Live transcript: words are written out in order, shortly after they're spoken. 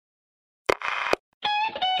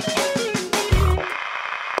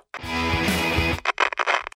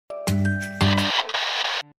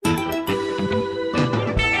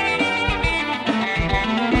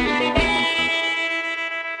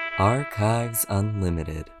Archives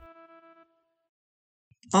Unlimited.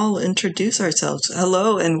 I'll introduce ourselves.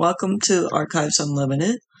 Hello and welcome to Archives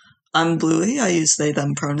Unlimited. I'm Bluey. I use they,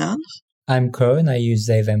 them pronouns. I'm Crow and I use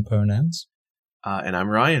they, them pronouns. And I'm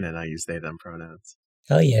Ryan and I use they, them pronouns.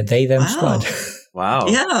 Oh yeah, they, them squad. Wow.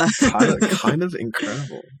 Yeah. kind of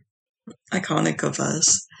incredible. Iconic of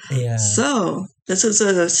us. Yeah. So, this is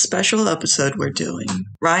a special episode we're doing.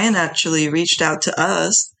 Ryan actually reached out to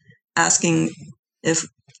us asking if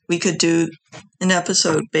we could do an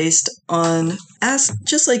episode based on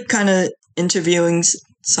just like kind of interviewing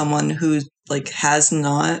someone who like has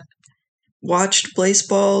not watched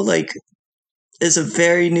Blaseball, like is a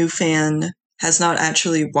very new fan, has not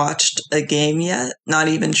actually watched a game yet, not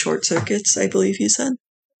even Short Circuits, I believe you said.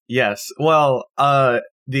 Yes. Well,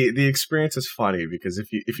 the experience is funny because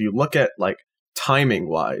if you look at like timing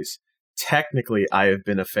wise, technically I have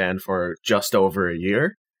been a fan for just over a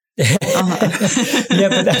year. Yeah,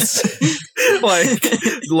 but that's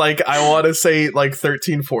like I want to say like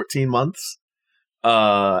 13, 14 months.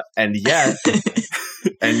 And yet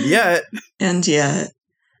I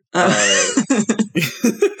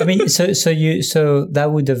mean, so that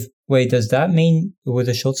would have, does that mean with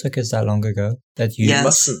the Short Circuits that long ago that you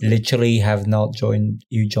literally have not joined,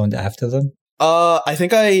 you joined after them? I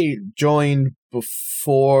think I joined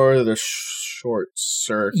before the Short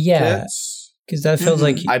Circuits. Yeah, because that feels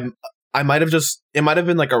like I might have it might have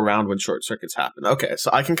been like around when Short Circuits happened. Okay, so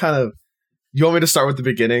I can kind of, you want me to start with the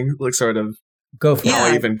beginning, like sort of go for how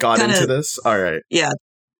I even got into this? All right. Yeah.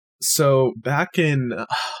 So back in,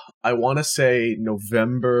 I want to say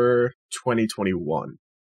November 2021.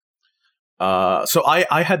 So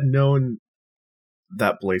I had known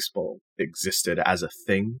that Blaseball existed as a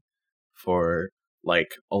thing for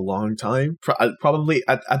like a long time, probably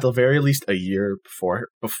at the very least a year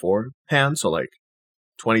beforehand. So like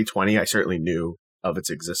 2020, I certainly knew of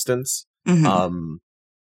its existence. Mm-hmm.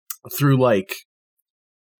 Through like,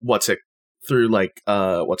 what's the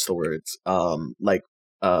words?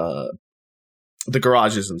 The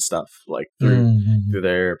garages and stuff, like through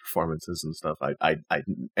their performances and stuff. I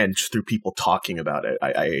and through people talking about it.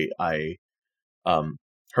 I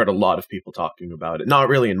heard a lot of people talking about it. Not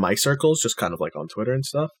really in my circles, just kind of like on Twitter and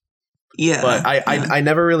stuff. Yeah. But I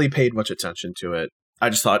never really paid much attention to it. I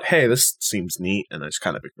just thought, hey, this seems neat, and I just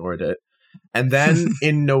kind of ignored it. And then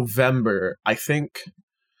in November, I think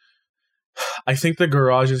the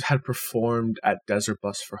garages had performed at Desert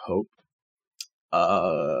Bus for Hope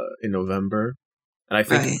in November. And I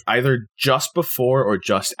think either just before or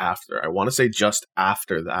just after. I want to say just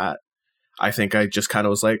after that. I think I just kind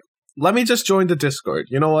of was like, let me just join the Discord.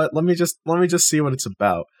 You know what? Let me just see what it's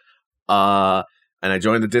about. And I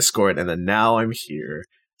joined the Discord, and then now I'm here.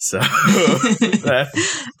 So that,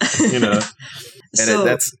 and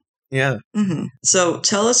that's yeah. Mm-hmm. So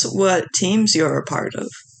tell us what teams you're a part of.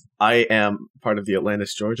 I am part of the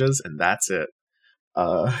Atlantis Georgias, and that's it.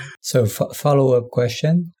 So follow-up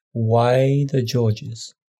question: why the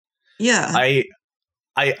Georgias? Yeah,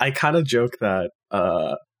 I kind of joke that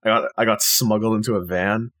I got smuggled into a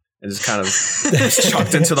van and just kind of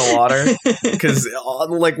chucked into the water because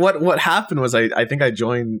like what happened was I think I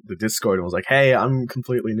joined the Discord and was like, hey, I'm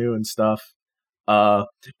completely new and stuff,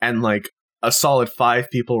 and like a solid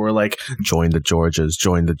 5 people were like, join the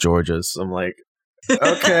Georgias. I'm like,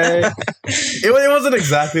 okay. It wasn't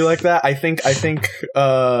exactly like that. I think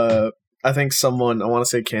someone, I want to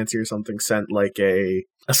say Canty or something, sent like a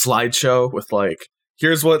slideshow with like,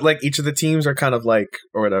 here's what like each of the teams are kind of like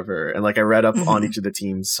or whatever, and like I read up on each of the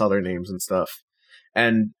teams, saw their names and stuff,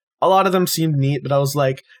 and a lot of them seemed neat, but I was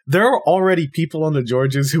like, there are already people on the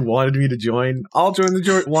Georgias who wanted me to join. I'll join the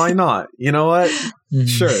George. Why not? You know what?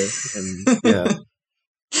 Sure. And yeah.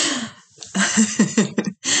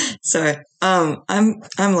 Sorry. I'm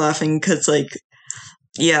laughing because like,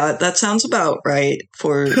 yeah, that sounds about right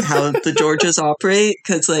for how the Georgias operate.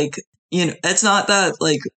 Because like, it's not that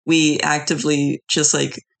like we actively just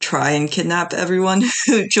like try and kidnap everyone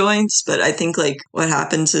who joins, but I think like what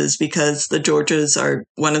happens is because the Georgias are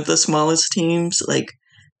one of the smallest teams, like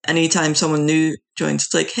anytime someone new joins,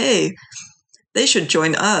 it's like, hey, they should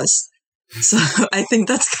join us. So I think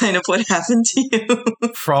that's kind of what happened to you.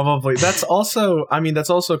 Probably. That's also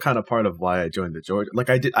kind of part of why I joined the Georgia. Like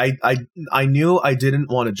I knew I didn't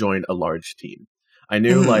want to join a large team. I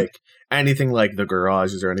knew like anything like the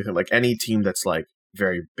garages or anything, like any team that's like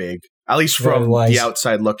very big, at least from the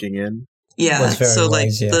outside looking in. Yeah. So like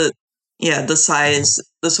the size,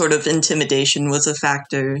 the sort of intimidation was a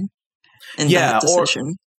factor in that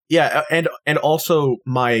decision. And also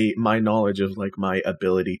my knowledge of like my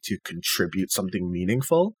ability to contribute something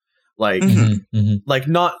meaningful. Like, like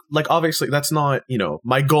not like obviously that's not, you know,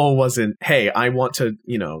 my goal wasn't, hey, I want to,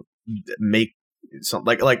 you know, make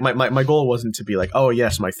something like my goal wasn't to be like, oh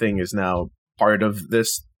yes, my thing is now part of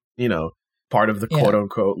this, you know, part of the quote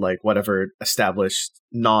unquote like whatever established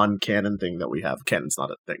non-canon thing that we have. Canon's not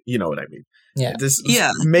a thing, you know what I mean? Yeah, this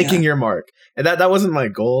making your mark, and that wasn't my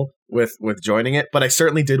goal with joining it, but I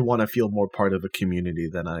certainly did want to feel more part of a community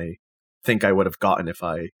than I think I would have gotten if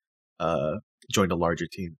I joined a larger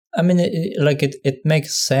team. I mean, it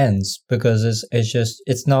makes sense because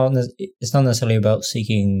it's not necessarily about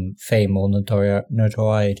seeking fame or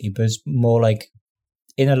notoriety, but it's more like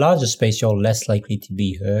in a larger space you're less likely to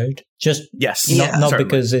be heard. Just not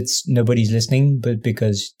because it's nobody's listening, but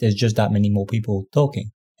because there's just that many more people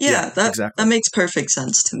talking. Yeah, that makes perfect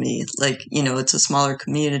sense to me. Like, you know, it's a smaller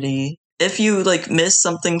community. If you like miss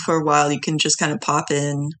something for a while, you can just kind of pop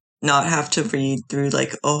in, not have to read through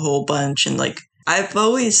like a whole bunch. And like, I've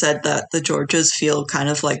always said that the Georges feel kind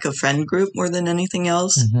of like a friend group more than anything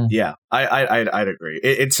else. Mm-hmm. Yeah, I'd agree.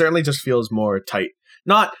 It certainly just feels more tight.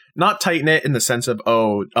 Not tight knit in the sense of,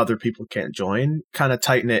 oh, other people can't join. Kind of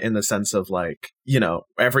tight knit in the sense of like, you know,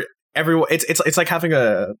 everyone. It's like having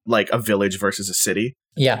a village versus a city.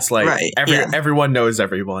 Yeah, it's like everyone knows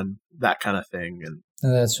everyone, that kind of thing. And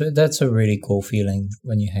that's a really cool feeling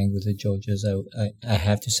when you hang with the Georges. I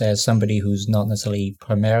have to say, as somebody who's not necessarily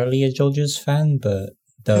primarily a Georges fan, but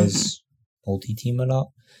does multi-team a lot.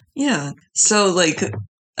 Yeah. So, like,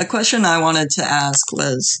 a question I wanted to ask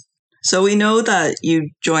was, so we know that you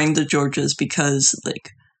joined the Georges because, like,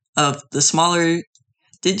 of the smaller,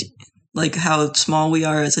 like how small we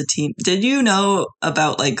are as a team. Did you know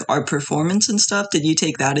about like our performance and stuff? Did you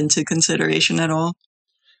take that into consideration at all?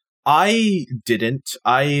 I didn't.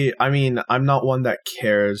 I mean, I'm not one that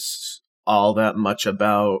cares all that much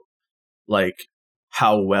about like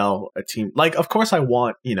how well a team, like, of course I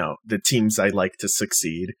want, you know, the teams I like to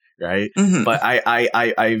succeed, right? Mm-hmm. But I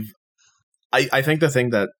think the thing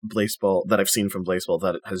that I've seen from Blaseball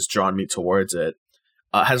that has drawn me towards it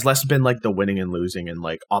has less been like the winning and losing and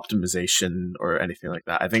like optimization or anything like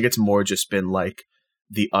that. I think it's more just been like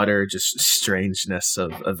the utter just strangeness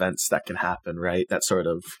of events that can happen, right? That sort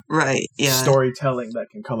of storytelling that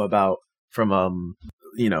can come about from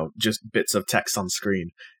you know, just bits of text on screen.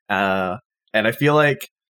 And I feel like,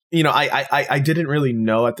 you know, I didn't really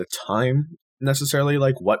know at the time necessarily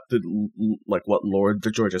like what lore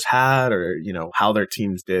the Georges had, or, you know, how their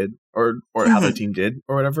teams did or how their team did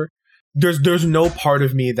or whatever. There's no part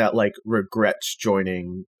of me that like regrets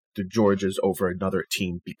joining the Georges over another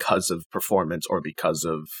team because of performance or because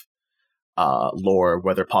of lore,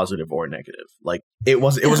 whether positive or negative. Like it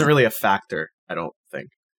wasn't really a factor, I don't think.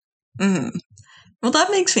 Mm-hmm. Well,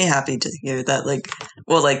 that makes me happy to hear that. Like,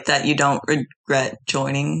 well, like that you don't regret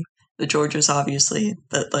joining the Georges, obviously,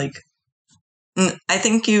 but like, I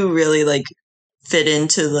think you really like fit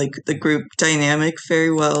into like the group dynamic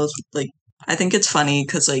very well. Like, I think it's funny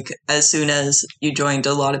because, like, as soon as you joined,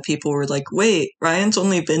 a lot of people were like, wait, Ryan's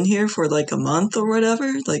only been here for, like, a month or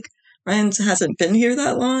whatever? Like, Ryan hasn't been here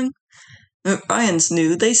that long? Ryan's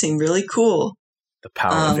new. They seem really cool. The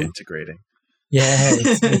power of integrating. Yeah,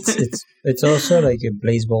 it's also, like, a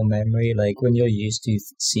Blaseball memory. Like, when you're used to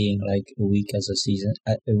seeing, like, a week as a season,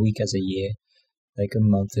 a week as a year, like, a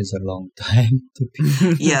month is a long time to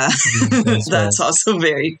be. Yeah, that's also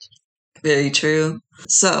very, very true.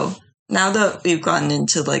 So, now that we've gotten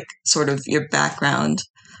into like sort of your background,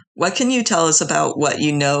 what can you tell us about what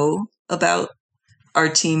you know about our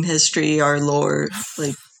team history, our lore?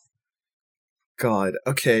 Like, God,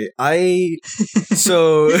 okay.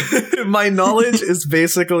 So my knowledge is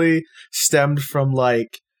basically stemmed from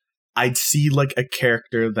like, I'd see like a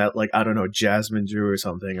character that like, I don't know, Jasmine drew or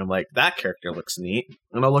something. I'm like, that character looks neat.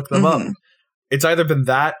 And I'll look them up. It's either been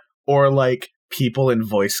that or like people in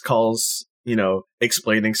voice calls, you know,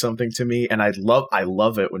 explaining something to me. And I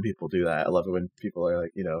love it when people do that. I love it when people are like,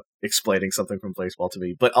 you know, explaining something from Blaseball to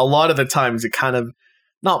me. But a lot of the times it kind of,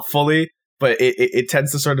 not fully, but it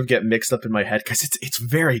tends to sort of get mixed up in my head because it's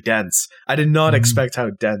very dense. I did not expect how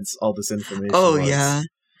dense all this information was. Yeah.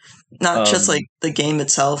 Not just like the game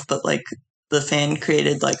itself, but like the fan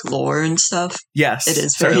created like lore and stuff. Yes. It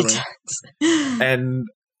is very dense. And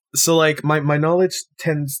so like my knowledge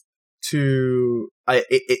tends to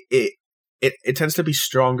it tends to be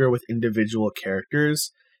stronger with individual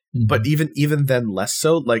characters, but even then less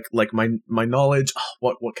so. Like my knowledge. Oh,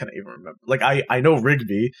 what can I even remember? Like I know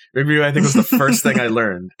Rigby. Rigby, I think, was the first thing I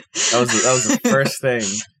learned. That was the first thing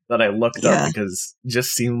that I looked up because it just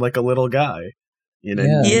seemed like a little guy. You know,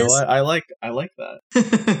 you know what? I like that.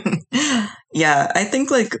 Yeah, I think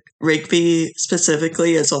like Rigby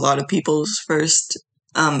specifically is a lot of people's first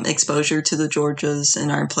exposure to the Georges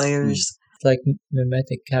and our players. It's like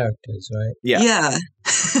mimetic characters, right? Yeah.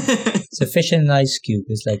 So Fish and Ice Cube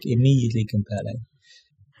is like immediately compelling.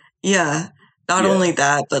 Yeah. Not only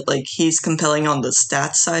that, but like he's compelling on the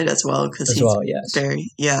stats side as well because he's very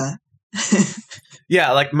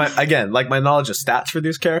Yeah, like my knowledge of stats for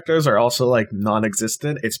these characters are also like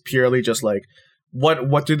non-existent. It's purely just like what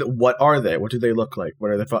are they? What do they look like?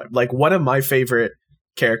 What are they like? One of my favorite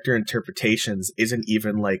character interpretations isn't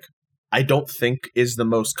even like I don't think is the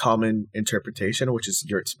most common interpretation, which is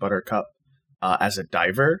Yurt's Buttercup as a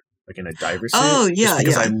diver, like in a diver suit. Oh yeah,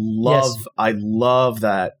 because I love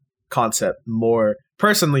that concept more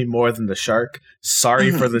than the shark.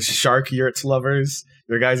 Sorry for the shark Yurts lovers.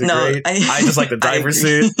 Your guys are great. I just like the diver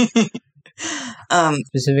suit.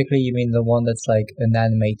 Specifically, you mean the one that's like an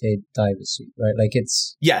animated diver suit, right? Like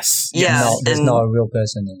it's there's not a real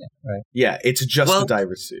person in it, right? Yeah, it's just a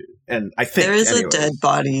diver suit, and I think there is a dead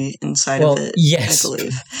body inside of it. Yes, I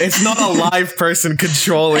believe it's not a live person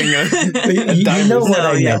controlling a you diver know suit. what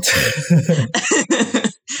I meant.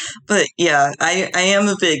 But yeah, I am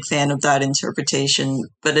a big fan of that interpretation,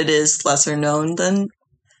 but it is lesser known than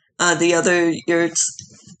the other yurts.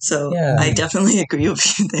 So I definitely agree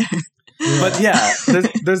with you there. But yeah,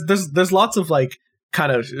 there's lots of like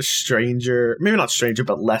kind of stranger, maybe not stranger,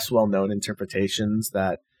 but less well known interpretations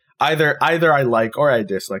that either I like or I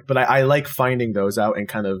dislike. But I like finding those out and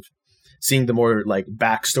kind of seeing the more like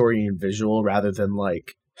backstory and visual rather than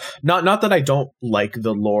like not that I don't like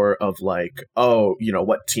the lore of like, oh, you know,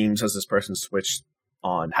 what teams has this person switched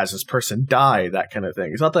on? Has this person died? That kind of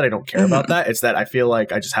thing. It's not that I don't care about that. It's that I feel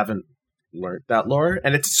like I just haven't learned that lore,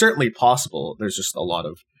 and it's certainly possible. There's just a lot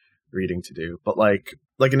of reading to do. But like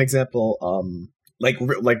an example, like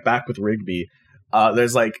back with Rigby,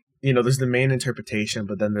 there's like, you know, there's the main interpretation,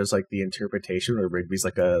 but then there's like the interpretation where Rigby's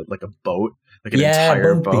like a boat, like an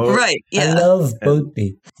entire boat. Right. Yeah. I love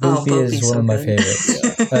Boatby. Boatby is one of my favorites.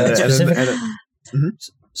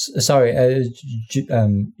 Sorry,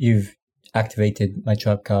 you've activated my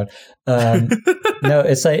trap card. No,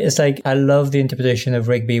 it's like I love the interpretation of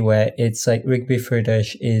Rigby where it's like Rigby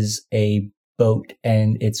Friedrich is a boat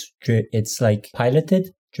and it's like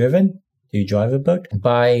driven. Do you drive a boat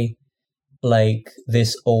by like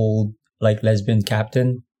this old like lesbian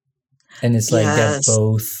captain, and it's like they're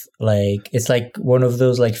both like, it's like one of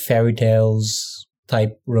those like fairy tales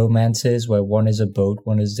type romances where one is a boat,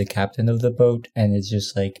 one is the captain of the boat, and it's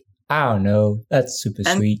just like, I don't know, that's super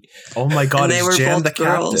sweet. Oh my god, it's Jan the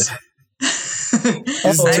girls. Captain.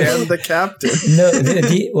 Is Jan the captain? No,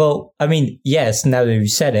 well, I mean, yes, now that you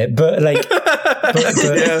said it, but like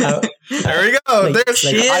there we go. Like,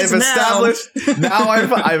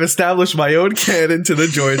 I've established my own canon to the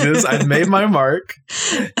Georges. I've made my mark.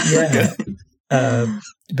 Yeah.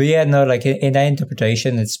 But yeah, no, like in that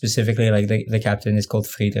interpretation, it's specifically like the captain is called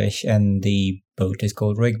Friedrich and the boat is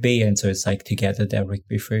called Rigby, and so it's like together they're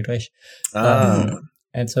Rigby Friedrich.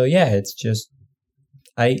 And so yeah, it's just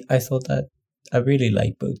I thought that I really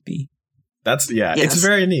like Boatby. It's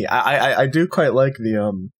very neat. I do quite like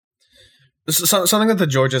the something that the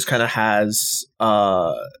Georges kind of has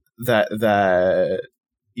that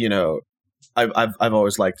you know I've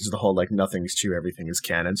always liked is the whole like nothing is true, everything is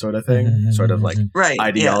canon sort of thing, sort of like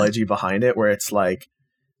ideology behind it, where it's like,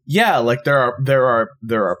 yeah, like there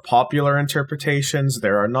are popular interpretations,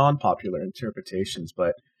 there are non-popular interpretations,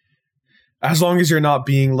 but as long as you're not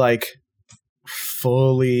being like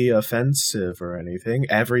fully offensive or anything,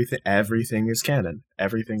 everything is canon.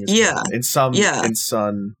 Everything is canon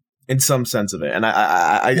in some sense of it, and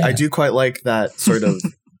I do quite like that sort of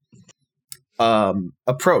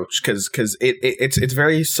approach because it's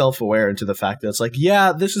very self-aware into the fact that it's like,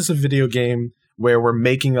 yeah, this is a video game where we're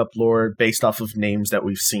making up lore based off of names that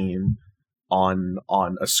we've seen on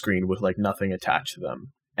a screen with like nothing attached to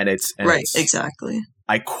them, and it's exactly.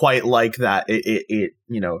 I quite like that. It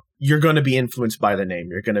you know, you're going to be influenced by the name,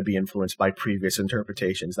 you're going to be influenced by previous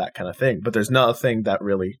interpretations, that kind of thing, but there's nothing that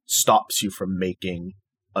really stops you from making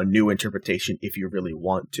a new interpretation if you really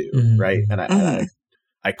want to, right? And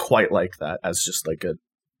I quite like that as just like a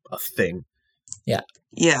thing. Yeah.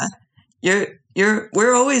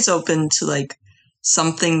 We're always open to like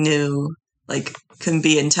something new, like can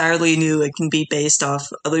be entirely new. It can be based off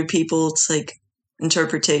other people's like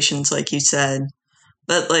interpretations, like you said.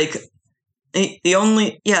 But like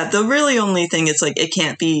the really only thing is like it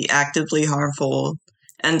can't be actively harmful,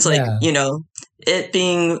 and it's like you know, it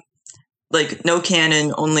being like no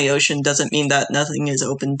canon, only ocean doesn't mean that nothing is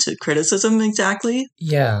open to criticism exactly.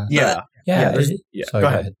 Yeah. Sorry, go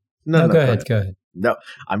ahead. No, go ahead. No,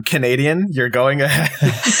 I'm Canadian. You're going ahead.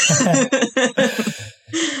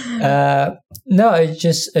 No, I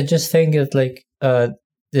just think that like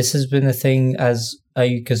this has been a thing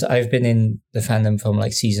because I've been in the fandom from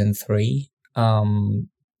like season 3, and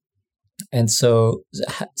so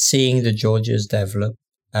seeing the Georges develop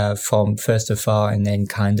from first afar and then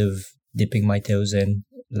kind of dipping my toes in,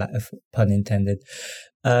 pun intended,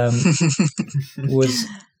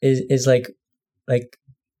 is like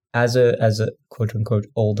as a quote unquote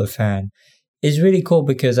older fan is really cool,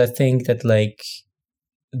 because I think that like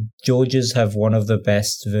Georges have one of the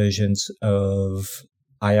best versions of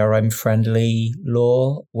IRM friendly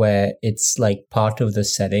lore, where it's like part of the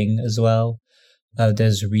setting as well.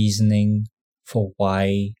 There's reasoning for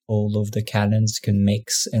why all of the canons can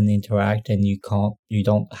mix and interact, and you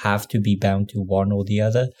don't have to be bound to one or the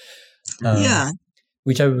other.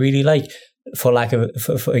 Which I really like. For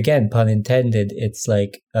again, pun intended, it's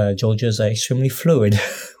like Georges are extremely fluid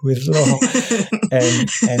with lore, and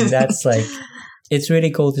that's like, it's really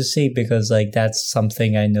cool to see, because like that's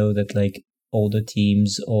something I know that like older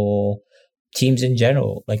teams or teams in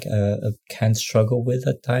general like can struggle with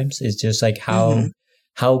at times. It's just like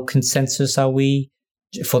how consensus are we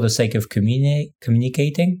for the sake of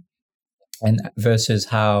communicating, and versus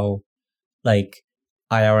how like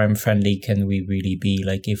IRM friendly can we really be.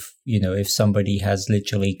 Like if somebody has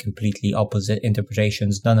literally completely opposite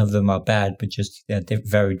interpretations, none of them are bad, but just they're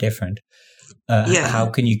very different. How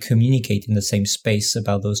can you communicate in the same space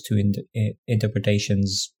about those two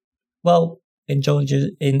interpretations? Well, in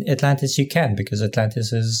Atlantis you can, because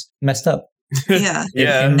Atlantis is messed up. Yeah.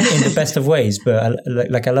 In the best of ways, but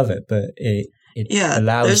I love it. But it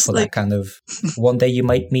allows for that kind of, one day you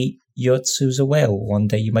might meet Yotsu as a whale, one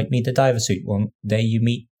day you might meet the diver suit, one day you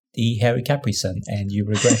meet the hairy Capri Sun, and you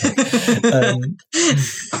regret it.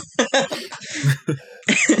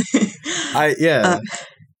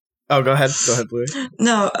 Go ahead, Blue.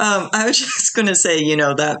 No, I was just gonna say,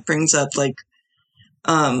 that brings up like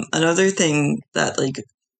another thing that like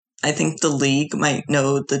I think the league might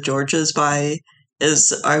know the Georges by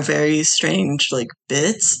is our very strange like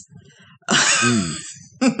bits.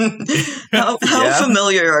 How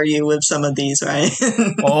familiar are you with some of these, Ryan?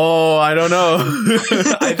 Oh, I don't know.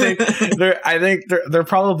 I think they're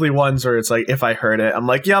probably ones where it's like, if I heard it, I'm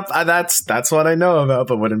like, yep, that's what I know about,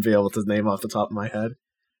 but wouldn't be able to name off the top of my head.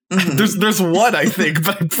 Mm-hmm. There's one, I think,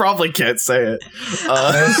 but I probably can't say it.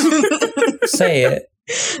 Say it.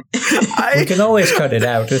 We can always cut it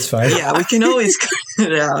out. It's fine. Yeah, we can always cut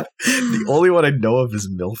it out. The only one I know of is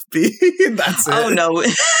MILFB. That's it. Oh no,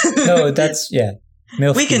 no, that's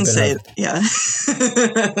MILF we can say it. Yeah.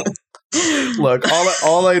 Look,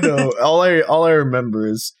 all I know, all I remember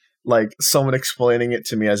is like someone explaining it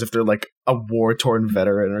to me as if they're like a war-torn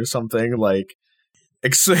veteran or something, like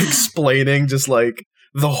explaining just like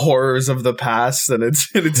the horrors of the past, and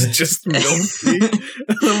it's just MILFy.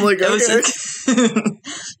 I'm like, okay.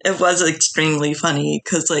 It was extremely funny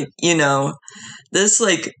because, like, this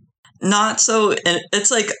like not so.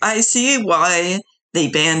 It's like I see why they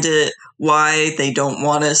banned it, why they don't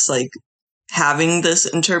want us like having this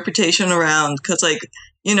interpretation around, because like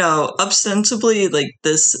ostensibly like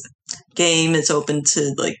this game is open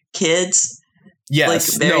to like kids.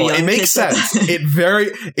 Yes, like, no, it makes sense.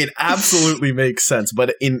 It absolutely makes sense.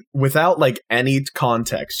 But without like any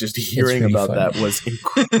context, just hearing really about funny. That was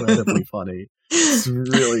incredibly funny. It's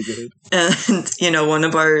really good. And one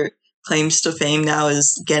of our claims to fame now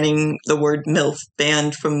is getting the word MILF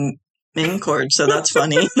banned from main court. So that's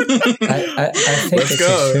funny. I think Let's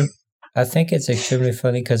go. I think it's extremely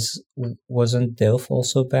funny because wasn't DILF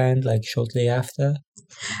also banned like shortly after?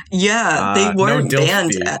 Yeah, they weren't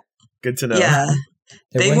banned. Good to know. Yeah.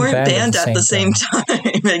 They weren't banned at the same time.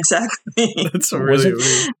 Exactly. That's really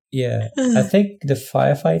weird. Yeah. I think the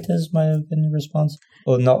firefighters might have been responsible.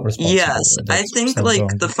 Or not responsible. Yes. I think like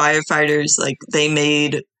the firefighters, like they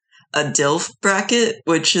made a DILF bracket,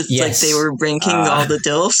 which is like they were ranking all the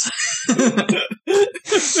DILFs.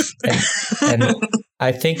 and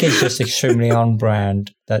I think it's just extremely on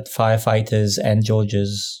brand that firefighters and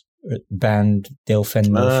Georges banned DILF and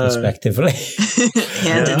MILF respectively.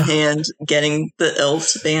 Hand in hand, getting the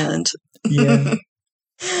elves banned. Yeah.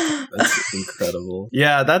 That's incredible.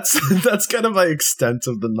 Yeah, that's kind of my extent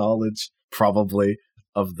of the knowledge, probably,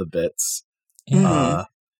 of the bits. Mm-hmm.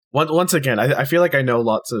 Once again, I feel like I know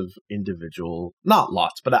lots of individual, not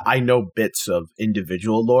lots, but I know bits of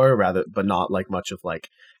individual lore, but not like much of like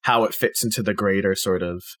how it fits into the greater sort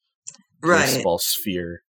of baseball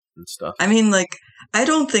sphere and stuff. I mean, like, I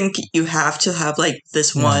don't think you have to have like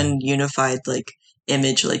this one unified like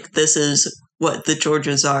image. Like, this is what the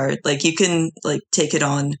Georges are. Like, you can like take it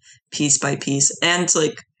on piece by piece, and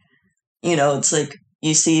like, it's like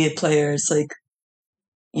you see a player, it's like,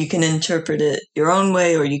 you can interpret it your own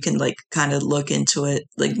way, or you can like kind of look into it.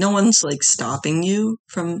 Like no one's like stopping you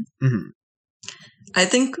from. Mm-hmm. I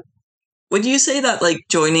think. Would you say that like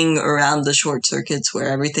joining around the short circuits where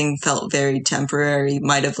everything felt very temporary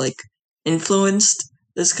might have like influenced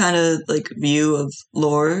this kind of like view of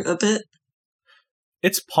lore a bit?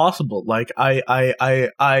 It's possible. Like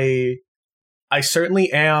I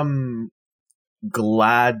certainly am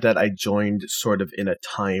glad that I joined sort of in a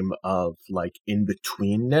time of like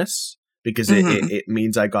in-betweenness, because it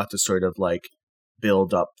means I got to sort of like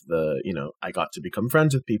build up I got to become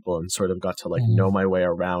friends with people and sort of got to like know my way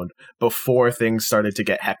around before things started to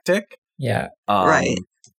get hectic. Yeah. Right.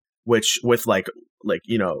 Which with like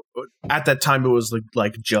at that time it was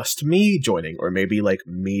like just me joining, or maybe like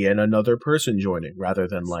me and another person joining, rather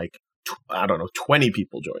than like 20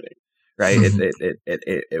 people joining. Right.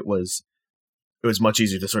 It was much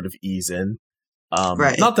easier to sort of ease in.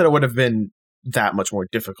 Right. Not that it would have been that much more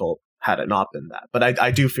difficult had it not been that, but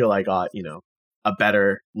I do feel I got a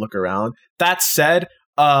better look around. That said,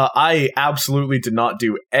 I absolutely did not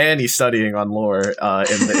do any studying on lore in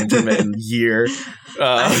the intermittent year.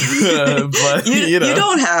 But you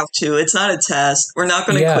don't have to. It's not a test. We're not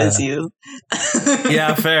going to quiz you.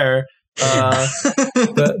 Yeah, fair. But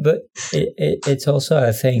it's also,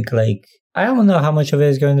 I think, like, I don't know how much of it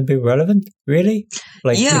is going to be relevant, really.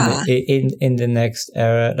 Like in the next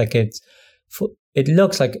era, like it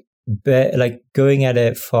looks like going at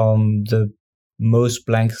it from the most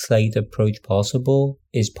blank slate approach possible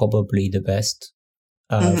is probably the best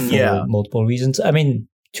for multiple reasons. I mean,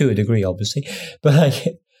 to a degree, obviously, but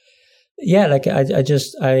like, yeah, like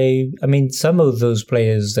I mean, some of those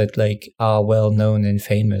players that like are well known and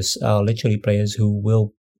famous are literally players who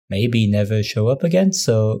will maybe never show up again.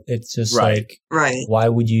 So it's just like, why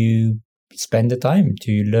would you spend the time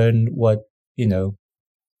to learn what Boaty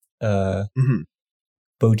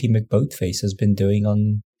McBoatface has been doing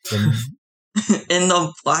on in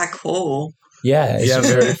the black hole? Yeah,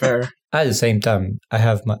 very fair. At the same time, I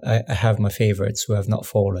have my favorites who have not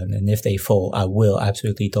fallen, and if they fall, I will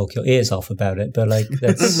absolutely talk your ears off about it. But like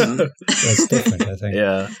that's different, I think.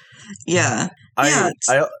 Yeah.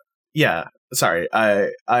 Sorry, I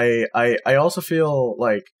also feel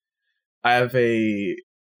like I have a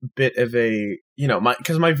bit of a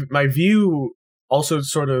my view also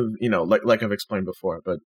sort of like I've explained before,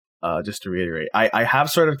 but just to reiterate, I have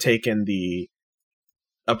sort of taken the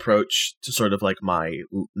approach to sort of like my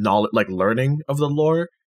knowledge, like learning of the lore,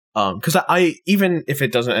 because I even if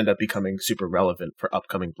it doesn't end up becoming super relevant for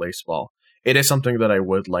upcoming Blaseball, it is something that I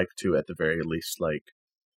would like to at the very least like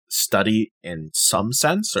study in some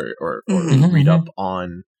sense, or read up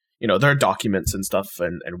on. There are documents and stuff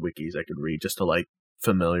and wikis I could read just to like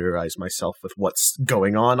familiarize myself with what's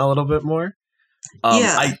going on a little bit more.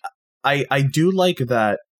 I do like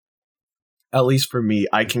that. At least for me,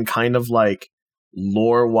 I can kind of like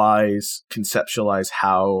lore-wise conceptualize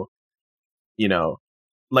how,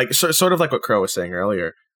 like sort of like what Crow was saying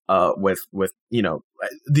earlier, with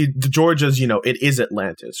the Georgia's, it is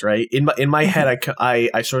Atlantis, right? In my head,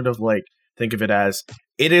 I sort of like think of it as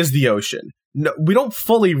it is the ocean. No, we don't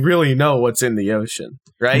fully really know what's in the ocean,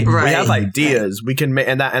 right? We have ideas. We can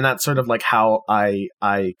and that's sort of like how I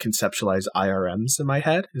conceptualize IRMs in my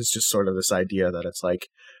head. It's just sort of this idea that it's like,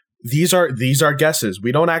 these are guesses.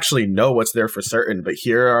 We don't actually know what's there for certain, but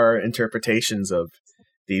here are interpretations of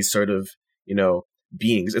these sort of,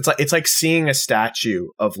 beings. It's like seeing a statue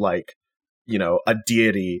of like, a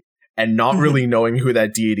deity and not really knowing who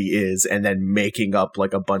that deity is, and then making up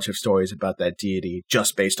like a bunch of stories about that deity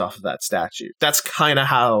just based off of that statue. That's kind of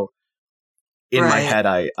how in my head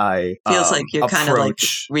I feels like you're kind of like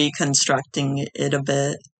reconstructing it a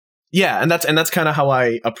bit. Yeah, and that's kind of how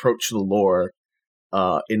I approach the lore.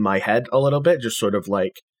 In my head a little bit, just sort of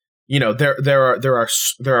like, there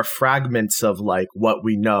are fragments of like what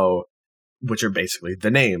we know, which are basically the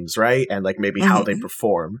names, right? And like maybe how they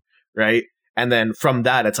perform, right? And then from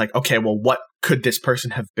that, it's like, okay, well, what could this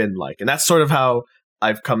person have been like? And that's sort of how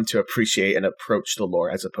I've come to appreciate and approach the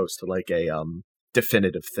lore, as opposed to like a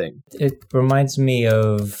definitive thing. It reminds me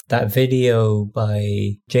of that video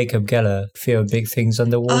by Jacob Geller, Fear of Big Things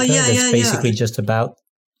Underwater. That's basically just about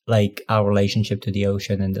like our relationship to the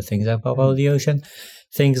ocean and the things that pop out of the ocean.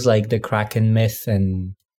 Things like the Kraken myth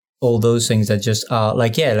and all those things that just are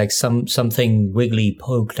like, like something wiggly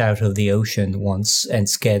poked out of the ocean once and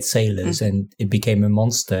scared sailors and it became a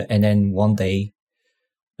monster. And then one day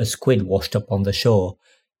a squid washed up on the shore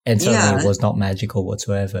and suddenly it was not magical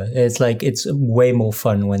whatsoever. It's like, it's way more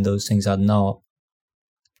fun when those things are not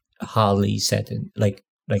hardly set in, like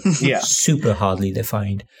super hardly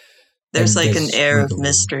defined. There's and like an there's air of wiggle room.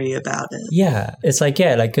 mystery about it. Yeah, it's like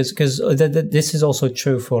because this is also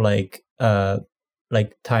true for like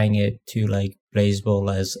tying it to like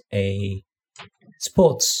Blaseball as a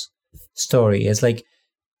sports story. It's like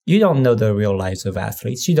you don't know the real lives of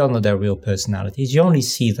athletes, you don't know their real personalities. You only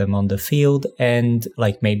see them on the field and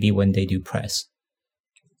like maybe when they do press.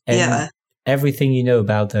 And Yeah. everything you know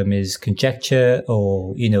about them is conjecture,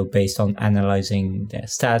 or based on analyzing their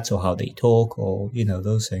stats or how they talk, or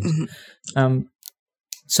those things. Mhm.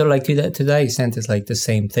 So like to that extent, it's like the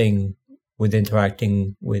same thing with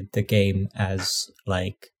interacting with the game as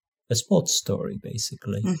like a sports story,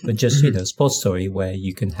 basically. Mhm. But just sports story where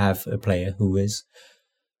you can have a player who is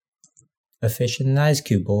a fish in an ice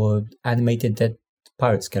cube or animated dead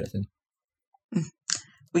pirate skeleton.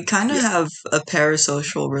 We kind of have a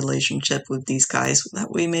parasocial relationship with these guys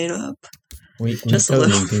that we made up. We Just a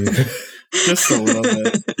totally little. do. Just a little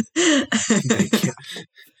bit. They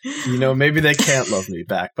can't, maybe they can't love me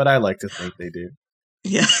back, but I like to think they do.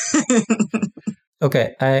 Yeah.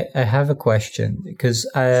 Okay, I have a question, because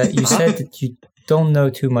you said that you don't know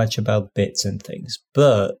too much about bits and things,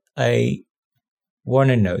 but I want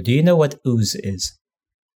to know, do you know what ooze is?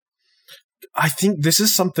 I think this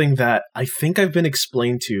is something that I think I've been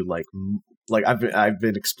explained to, like I've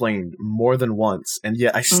been explained more than once, and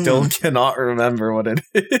yet I still cannot remember what it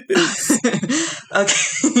is.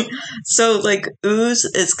 Okay. So like ooze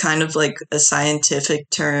is kind of like a scientific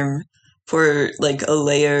term for like a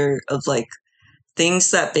layer of like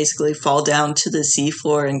things that basically fall down to the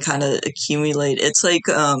seafloor and kind of accumulate. It's like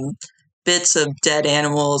bits of dead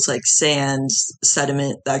animals, like sand,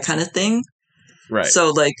 sediment, that kind of thing. Right. So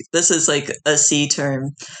like this is like a sea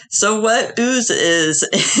term. So what ooze is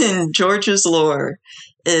in George's lore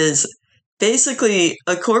is basically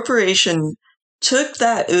a corporation took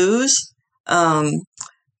that ooze,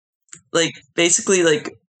 like basically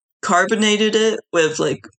like carbonated it with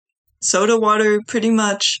like soda water pretty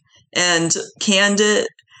much, and canned it,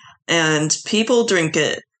 and people drink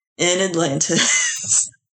it in Atlantis.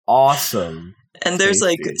 Awesome. And there's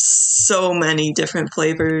Tasty. like so many different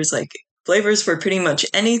flavors, like flavors for pretty much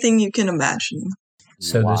anything you can imagine.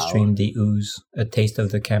 So Wow. the stream, the ooze, a taste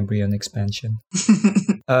of the Cambrian expansion.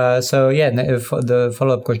 So yeah, the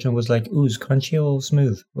follow-up question was like, ooze, crunchy or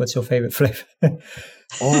smooth? What's your favorite flavor?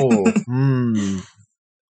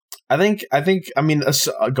 I think. I mean,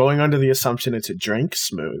 going under the assumption it's a drink,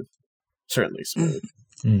 smooth, certainly smooth.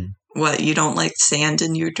 What, you don't like sand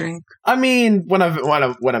in your drink? I mean, when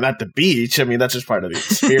I'm at the beach, I mean that's just part of the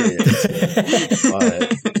experience.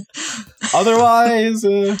 But otherwise,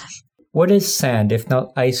 what is sand if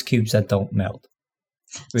not ice cubes that don't melt?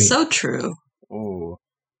 Really? So true. oh,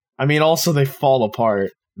 I mean, also they fall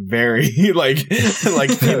apart very like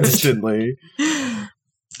instantly.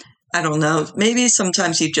 I don't know. Maybe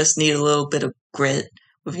sometimes you just need a little bit of grit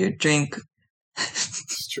with your drink.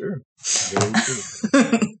 It's true. Very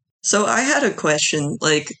true. So I had a question.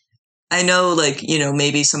 Like, I know, like,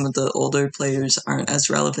 maybe some of the older players aren't as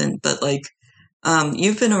relevant, but like,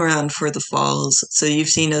 you've been around for the falls, so you've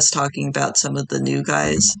seen us talking about some of the new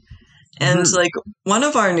guys. And like, one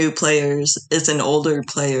of our new players is an older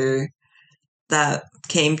player that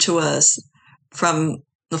came to us from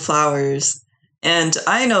the Flowers. And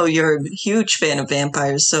I know you're a huge fan of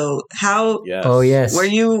vampires, so how Yes. Oh yes. were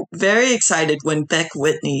you very excited when Beck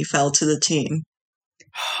Whitney fell to the team?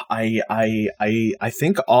 I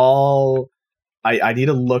think I need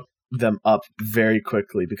to look them up very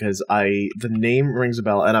quickly because the name rings a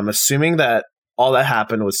bell, and I'm assuming that all that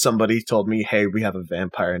happened was somebody told me, "Hey, we have a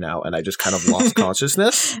vampire now," and I just kind of lost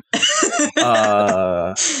consciousness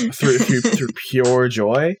through pure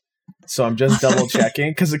joy. So I'm just double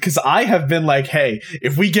checking because I have been like, hey,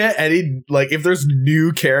 if we get if there's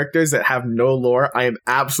new characters that have no lore, I am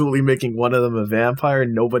absolutely making one of them a vampire.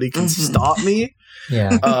 Nobody can stop me.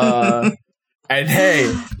 Yeah. And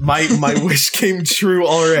hey, my wish came true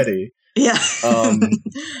already. Yeah.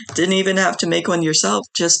 Didn't even have to make one yourself,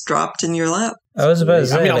 just dropped in your lap. I was about to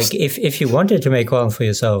say, I mean, if you wanted to make one for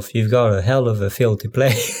yourself, you've got a hell of a field to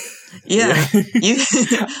play. Yeah. You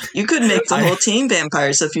could make the whole team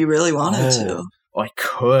vampires if you really wanted to. I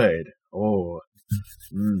could.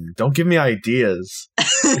 Don't give me ideas.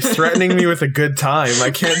 You're threatening me with a good time. I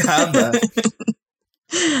can't have that.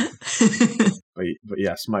 But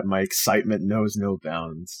yes, my excitement knows no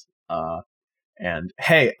bounds. And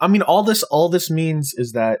hey, I mean, all this means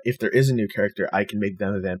is that if there is a new character, I can make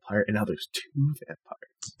them a vampire, and now there's 2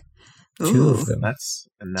 vampires. Two of them.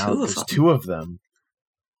 Now there's 2 of them.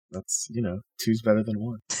 That's 2's better than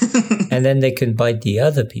 1. And then they can bite the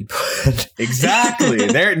other people. Exactly.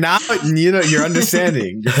 There now, you're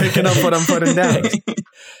understanding. You're picking up what I'm putting down.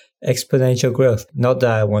 exponential growth. Not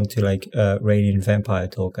that I want to rein in vampire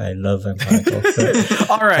talk. I love vampire talk. But,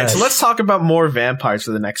 all right, so let's talk about more vampires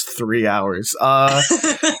for the next 3 hours. What's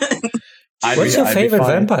your favorite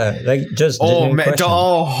vampire? Like, just oh man,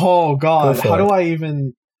 oh god, how do I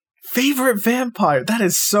even favorite vampire? That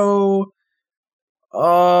is so.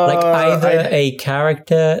 Like either a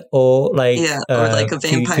character or like or like a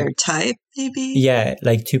vampire type, maybe. Yeah,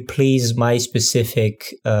 like to please my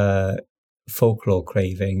specific folklore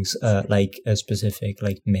cravings, like a specific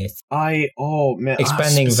like myth.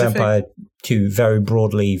 Expanding vampire to very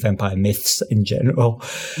broadly vampire myths in general.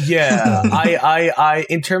 Yeah, I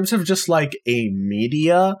in terms of just like a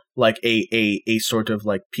media, like a sort of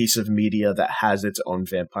like piece of media that has its own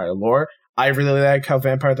vampire lore. I really like how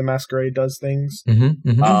Vampire the Masquerade does things. In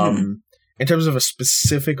terms of a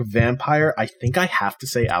specific vampire, I think I have to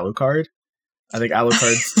say Alucard. I think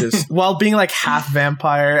Alucard's just, while being like half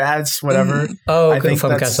vampire, adds whatever. Oh, I think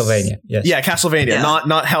from Castlevania. Yes. Yeah, Castlevania,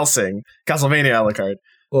 not Helsing. Castlevania Alucard.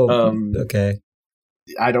 Well, okay.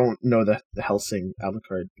 I don't know the Helsing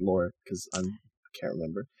Alucard lore because I can't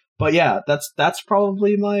remember. But yeah, that's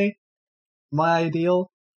probably my ideal.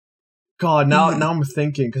 God, now I'm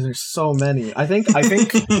thinking because there's so many. I think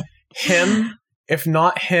him. If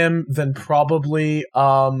not him, then probably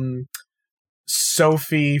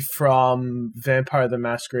Sophie from Vampire the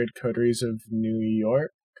Masquerade Coteries of New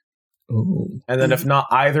York. Ooh. And then if not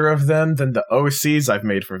either of them, then the OCs I've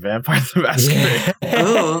made for Vampire the Masquerade.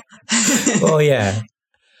 Yeah. Oh yeah.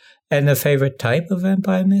 And the favorite type of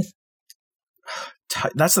vampire myth?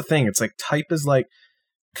 That's the thing. It's like type is like.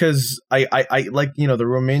 Because I like, the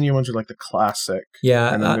Romanian ones are like the classic.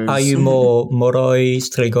 Yeah, are you more Moroi,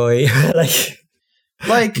 Strigoi?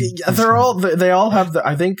 like they all have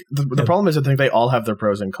I think the problem is I think they all have their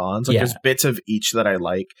pros and cons. Like there's bits of each that I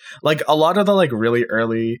like. Like a lot of the like really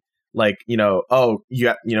early, like,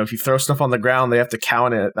 if you throw stuff on the ground, they have to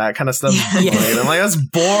count it. That kind of stuff. Yeah. I'm like, that's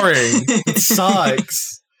boring. It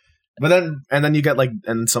sucks. But then you get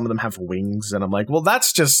and some of them have wings, and I'm like, well,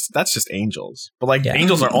 that's just angels. But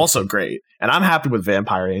angels are also great, and I'm happy with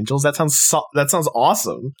vampire angels. That sounds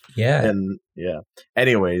awesome. Yeah. And yeah.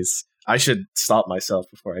 Anyways, I should stop myself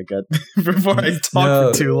before I talk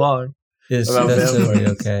for too long. That's totally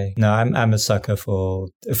okay. No, I'm a sucker for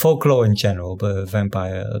folklore in general, but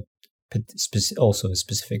vampire also a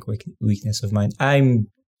specific weakness of mine. I'm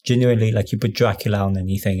genuinely you put Dracula on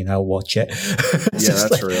anything and I'll watch it. Yeah,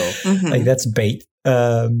 that's real. Like that's bait.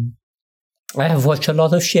 I have watched a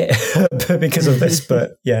lot of shit because of this,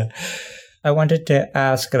 but yeah. I wanted to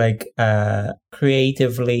ask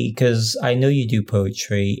creatively, because I know you do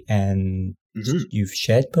poetry and you've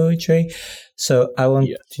shared poetry. So I want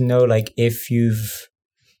to know if you've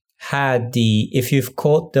caught the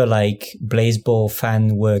Blaseball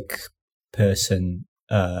fan work person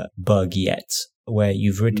bug yet, where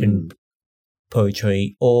you've written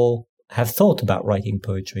poetry or have thought about writing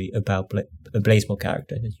poetry about a Blaseball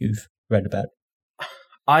character that you've read about.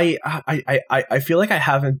 I feel like I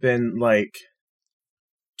haven't been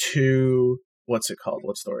too, what's it called?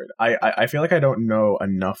 What's the word? I feel like I don't know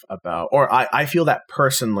enough about, or I feel that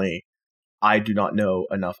personally I do not know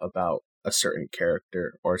enough about a certain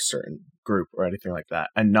character or a certain group or anything like that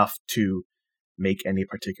enough to make any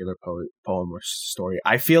particular poem or story.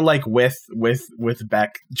 I feel like with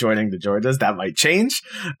Beck joining the Georgias, that might change.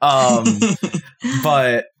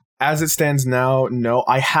 But as it stands now, no.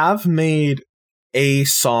 I have made a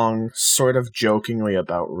song sort of jokingly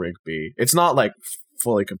about Rigby. It's not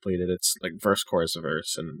fully completed. It's verse, chorus,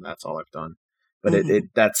 verse, and that's all I've done. But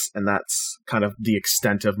that's kind of the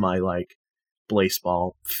extent of my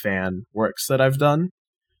Blaseball fan works that I've done.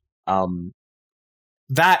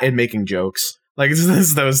 That and making jokes.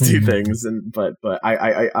 It's those two things, but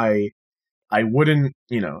I wouldn't,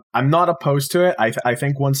 I'm not opposed to it. I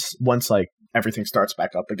think once everything starts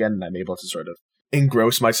back up again and I'm able to sort of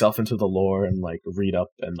engross myself into the lore and read up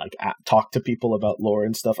and talk to people about lore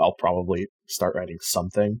and stuff, I'll probably start writing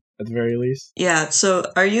something at the very least. Yeah. So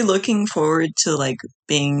are you looking forward to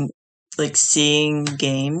being seeing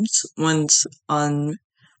games once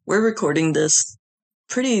we're recording this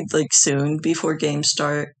pretty soon before games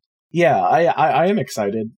start? Yeah, I am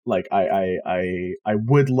excited. I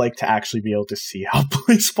would like to actually be able to see how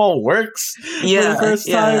Blaseball works for the first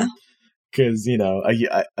time. Because,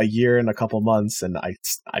 a year and a couple months, and I've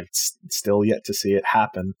still yet to see it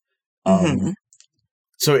happen.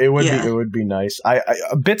 So it would be nice. I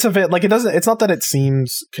bits of it, like, it's not that it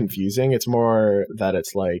seems confusing. It's more that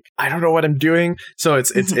it's like, I don't know what I'm doing. So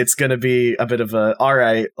it's going to be a bit of a, all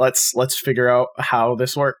right, let's figure out how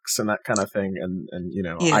this works and that kind of thing. And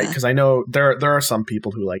because I know there are some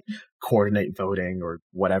people who like coordinate voting or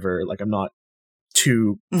whatever. Like, I'm not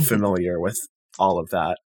too familiar with all of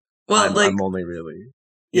that. Well, I'm only really.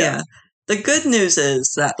 Yeah. The good news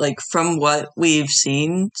is that, like, from what we've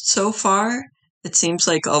seen so far, it seems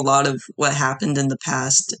like a lot of what happened in the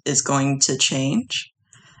past is going to change.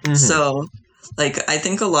 Mm-hmm. So, like, I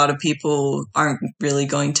think a lot of people aren't really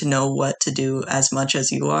going to know what to do as much as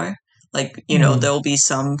you are. Like, there'll be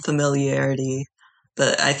some familiarity,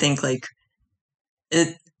 but I think, like,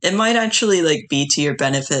 it might actually, like, be to your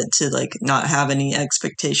benefit to, like, not have any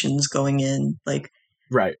expectations going in. Like,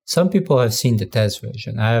 right. Some people have seen the test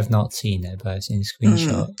version. I have not seen it, but I've seen a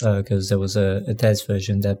screenshot because there was a test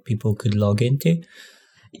version that people could log into.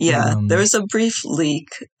 Yeah, there was a brief leak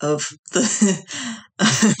of the.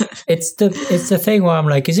 It's the thing where I'm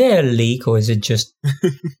like, is it a leak or is it just?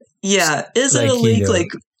 Yeah, is it a leak?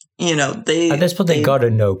 Like, they. At this point, they gotta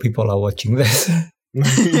know people are watching this.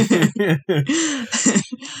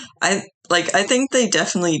 I think they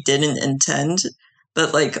definitely didn't intend,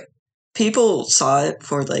 but like. People saw it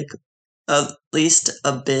for, like, at least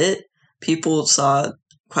a bit. People saw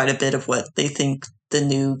quite a bit of what they think the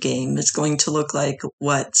new game is going to look like,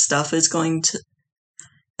 what stuff is going to...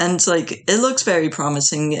 And, like, it looks very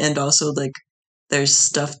promising, and also, like, there's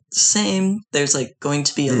stuff the same. There's, like, going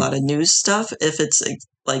to be a lot of new stuff if it's,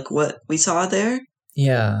 like, what we saw there.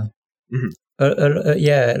 Yeah.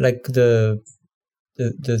 Yeah, like, the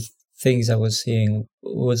things I was seeing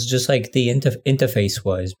was just like the interface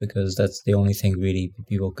wise, because that's the only thing really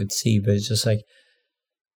people could see, but it's just like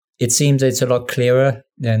it seems it's a lot clearer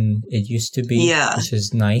than it used to be, which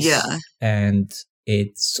is nice. And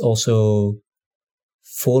it's also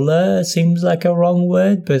fuller, seems like a wrong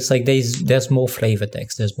word, but it's like there's more flavor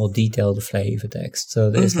text, there's more detailed flavor text, so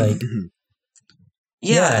there's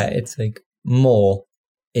it's like more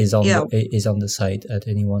is on the site at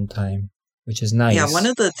any one time, which is nice. Yeah, one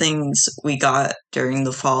of the things we got during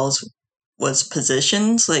the falls was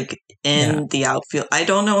positions, like, in the outfield. I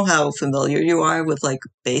don't know how familiar you are with, like,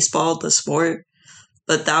 baseball, the sport,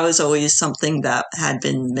 but that was always something that had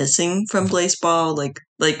been missing from Blaseball. Like,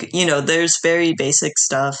 there's very basic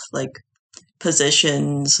stuff, like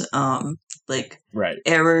positions,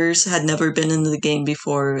 errors had never been in the game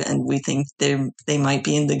before, and we think they might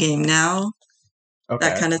be in the game now. Okay.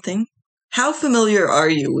 That kind of thing. How familiar are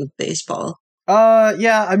you with baseball?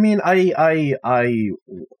 Yeah, I mean, I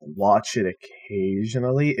watch it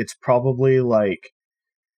occasionally. It's probably like,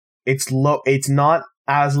 it's not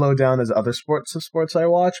as low down as other sports I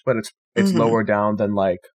watch, but it's lower down than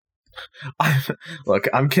like, look,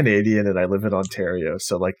 I'm Canadian and I live in Ontario,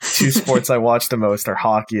 so like two sports I watch the most are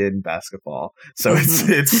hockey and basketball. So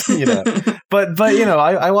it's but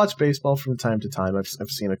I watch baseball from time to time. I've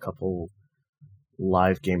seen a couple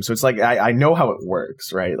live games, so it's like I know how it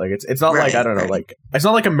works, right? Like it's not like, I don't know, like it's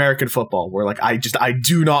not like American football where like I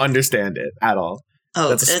do not understand it at all. Oh,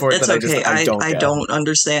 that's a sport it's that okay. I don't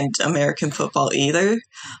understand American football either.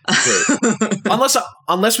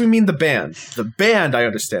 unless we mean the band. The band I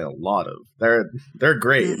understand a lot of. They're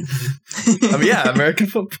great. I mean, yeah, American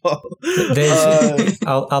football.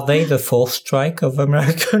 Are they the fourth strike of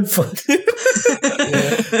American football?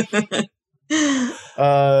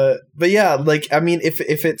 But yeah, like, I mean, if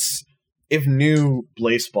new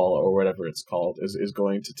Blaseball or whatever it's called is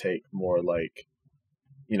going to take more like,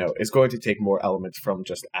 it's going to take more elements from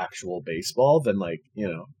just actual baseball, then like,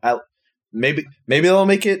 maybe they'll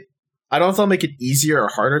make it, I don't know if they'll make it easier or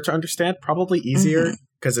harder to understand, probably easier,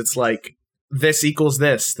 because it's like, this equals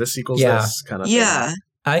this equals this kind of thing. Yeah.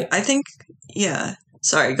 I think,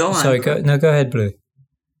 sorry, go on. Sorry, go ahead, Blue.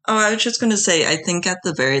 Oh, I was just going to say, I think at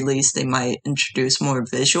the very least they might introduce more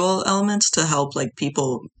visual elements to help, like,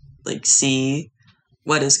 people, like, see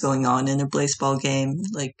what is going on in a Blaseball game.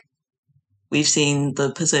 Like, we've seen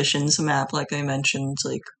the positions map, like I mentioned.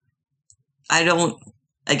 Like, I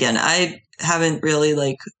haven't really,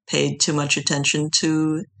 like, paid too much attention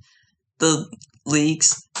to the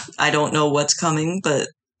leagues. I don't know what's coming, but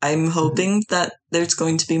I'm hoping that there's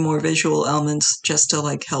going to be more visual elements just to,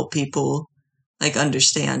 like, help people, like,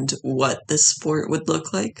 understand what this sport would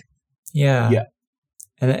look like. Yeah.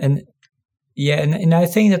 And I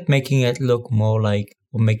think that making it look more like,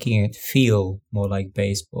 or making it feel more like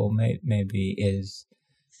baseball maybe is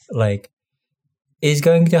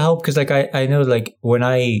going to help, because like I know, like, when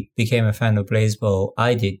I became a fan of Blaseball,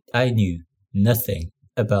 I knew nothing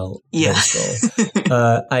about Yeah.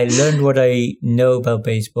 baseball. I learned what I know about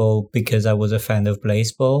baseball because I was a fan of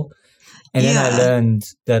Blaseball. And then I learned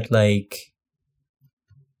that, like,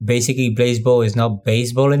 basically Blaseball is not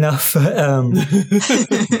baseball enough. Yeah.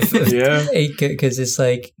 Because it's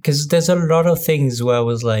like, because there's a lot of things where I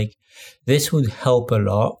was like, this would help a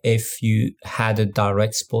lot if you had a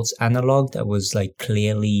direct sports analog that was like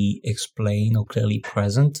clearly explained or clearly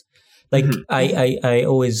present. Like I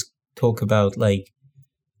always talk about like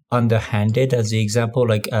underhanded as the example.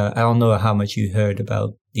 Like I don't know how much you heard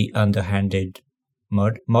about the underhanded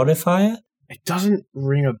modifier. It doesn't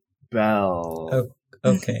ring a bell.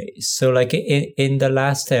 Okay, so like in the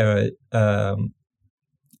last era,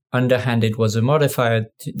 underhanded was a modifier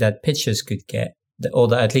that pitchers could get, or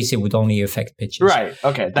that at least it would only affect pitchers. Right.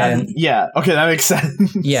 Okay. That makes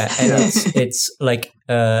sense. Yeah, and it's like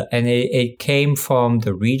and it came from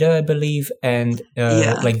the reader, I believe, and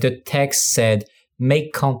like the text said,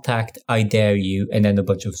 "Make contact, I dare you," and then a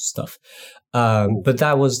bunch of stuff. But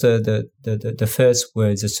that was the first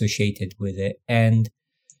words associated with it, and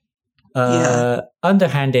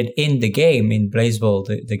underhanded in the game, in Blaseball,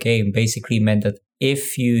 the game basically meant that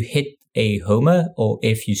if you hit a homer or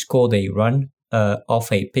if you scored a run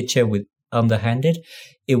off a pitcher with underhanded,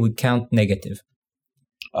 it would count negative.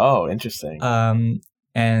 Oh, interesting.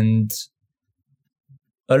 And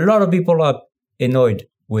a lot of people are annoyed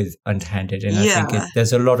with underhanded, and I think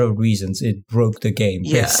there's a lot of reasons. It broke the game,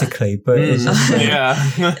 basically. But it's just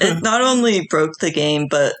it not only broke the game,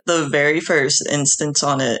 but the very first instance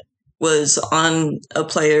on it was on a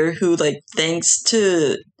player who, like, thanks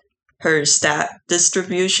to her stat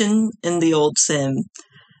distribution in the old sim,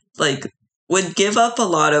 like, would give up a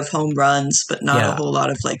lot of home runs, but not a whole lot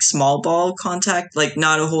of, like, small ball contact. Like,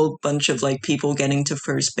 not a whole bunch of, like, people getting to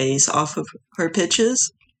first base off of her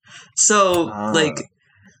pitches. So, like,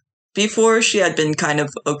 before she had been kind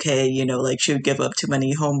of okay, you know, like, she would give up too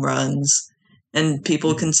many home runs, and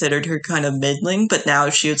people considered her kind of middling, but now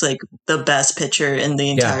she was, like, the best pitcher in the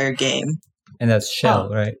entire game. And that's Shell,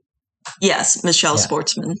 right? Yes, Michelle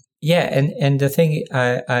Sportsman. Yeah, and the thing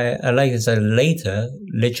I like is that later,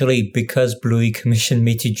 literally because Bluey commissioned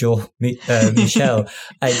me to draw Michelle,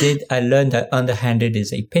 I learned that underhanded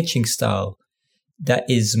is a pitching style that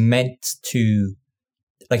is meant to,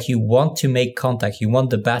 like, you want to make contact, you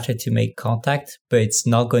want the batter to make contact, but it's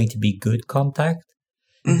not going to be good contact.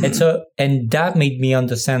 And that made me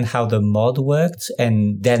understand how the mod worked,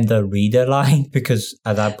 and then the reader line, because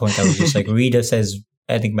at that point I was just like, reader says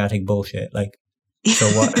enigmatic bullshit, like, so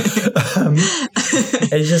what?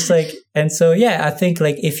 It's just like, and so I think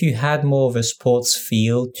like if you had more of a sports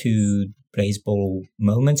feel to Blaseball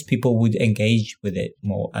moments, people would engage with it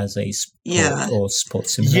more as a sport or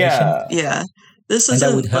sports simulation. Yeah. This and isn't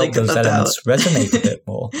that would help like those elements resonate a bit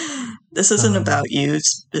more. This isn't about you,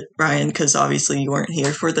 Ryan, because obviously you weren't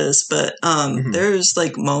here for this, but there's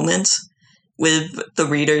like moments with the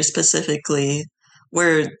reader specifically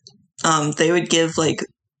where they would give like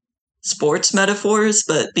sports metaphors,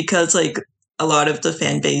 but because like a lot of the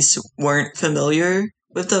fan base weren't familiar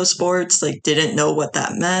with those sports, like didn't know what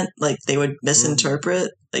that meant, like they would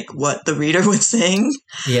misinterpret like what the reader was saying.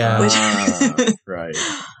 Right.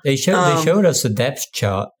 They showed us a depth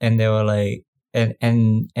chart, and they were like,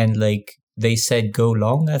 and like they said go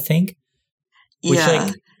long, I think, which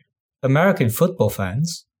like American football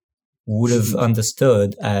fans would have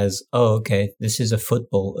understood as, oh, okay, this is a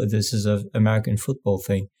American football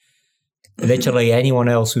thing. Literally anyone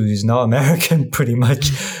else who is not American pretty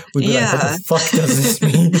much would be like, what the fuck does this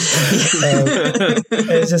mean?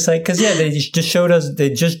 It's just like, because they just showed us, they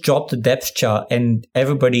just dropped the depth chart, and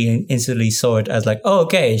everybody instantly saw it as like, oh,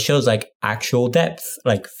 okay, it shows like actual depth,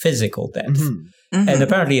 like physical depth. And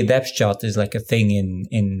apparently a depth chart is like a thing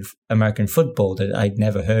in American football that I'd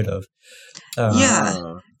never heard of.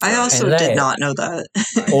 I also did not know that.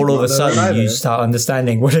 All of a sudden you start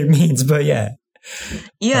understanding what it means, but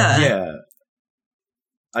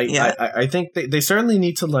I think they certainly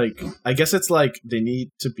need to, like, I guess it's like they need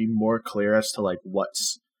to be more clear as to like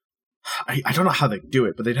what's, I don't know how they do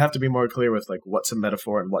it, but they'd have to be more clear with like what's a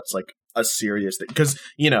metaphor and what's like a serious thing, because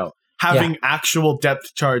having actual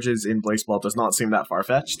depth charges in Blaseball does not seem that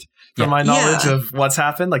far-fetched from my knowledge of what's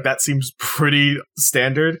happened. Like that seems pretty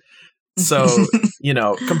standard. So,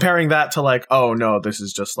 comparing that to like, oh no, this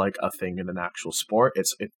is just like a thing in an actual sport.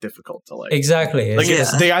 It's difficult to like. Exactly. Like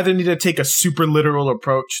they either need to take a super literal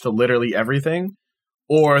approach to literally everything,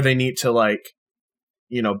 or they need to like,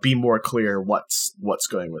 be more clear what's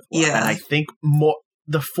going with what. And I think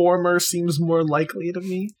the former seems more likely to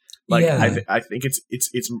me. Like I think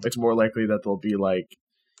it's more likely that they'll be like,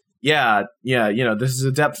 yeah, this is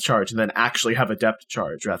a depth charge, and then actually have a depth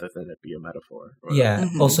charge rather than it be a metaphor. Yeah.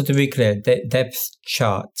 Mhm. Also, to be clear, depth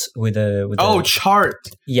chart with a chart.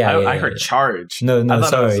 Yeah, I heard charge. No, I thought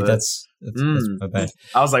sorry, it was that's my bad.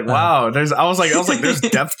 I was like, wow. There's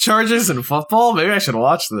depth charges in football. Maybe I should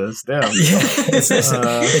watch this. Damn.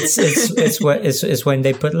 Yeah, it's when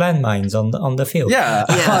they put landmines on the field. Yeah,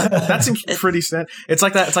 Yeah. that seems pretty sad. It's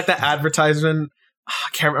like that. It's like that advertisement. I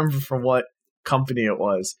can't remember from what company it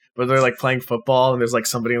was, but they're like playing football, and there's like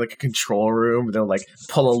somebody in like a control room. They'll like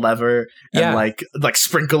pull a lever, and like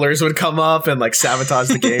sprinklers would come up and like sabotage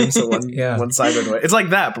the game. So one side would win. It's like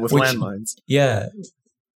that, but with landmines. Yeah.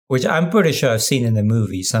 Which I'm pretty sure I've seen in the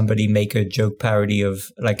movie. Somebody make a joke parody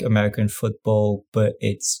of like American football, but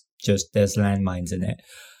it's just there's landmines in it.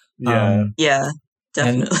 Yeah. Yeah,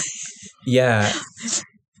 definitely. Yeah.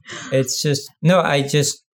 It's just I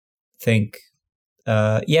just think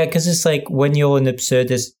because it's like when you're an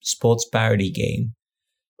absurdist sports parody game,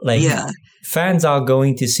 like fans are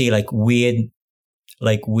going to see like weird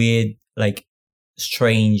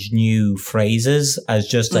strange new phrases as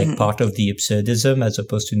just like part of the absurdism as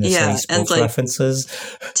opposed to necessarily sports and, references.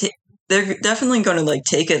 They're definitely going to like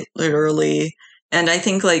take it literally, and I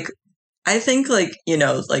think like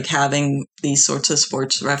having these sorts of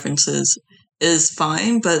sports references is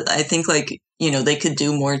fine, but I think like they could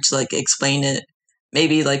do more to like explain it,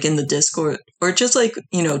 maybe like in the Discord or just like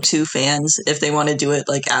to fans if they want to do it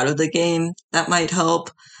like out of the game. That might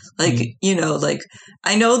help. Like, like,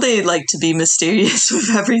 I know they like to be mysterious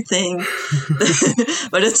with everything,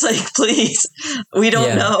 but it's like, please, we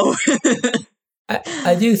don't know.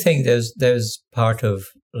 I do think there's part of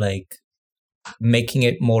like making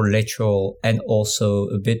it more literal and also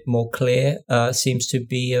a bit more clear seems to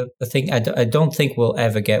be a thing. I don't think we'll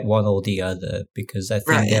ever get one or the other because I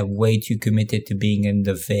think they're way too committed to being in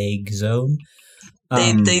the vague zone.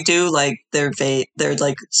 They do like they're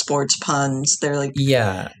like sports puns. They're like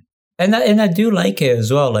and I do like it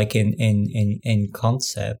as well, like in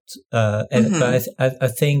concept. But I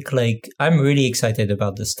think like I'm really excited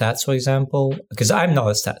about the stats, for example, because I'm not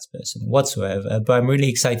a stats person whatsoever. But I'm really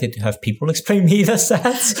excited to have people explain me the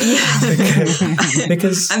stats. Yeah,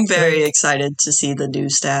 because I'm very excited to see the new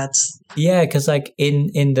stats. Yeah, because like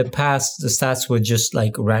in the past, the stats were just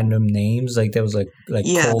like random names. Like there was like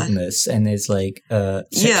coldness, and it's like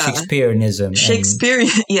Shakespeareanism.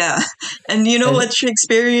 And you know what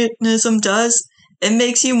Shakespeareanism does? It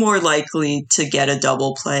makes you more likely to get a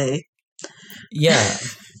double play. Yeah,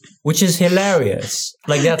 which is hilarious.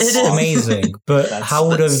 Like that's amazing. But how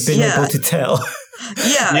would I have been able to tell?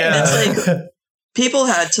 And it's like people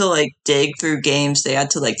had to like dig through games. They had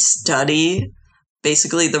to like study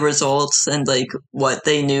basically the results and like what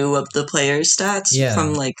they knew of the players' stats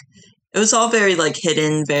from like it was all very like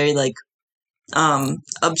hidden, very like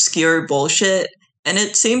obscure bullshit. And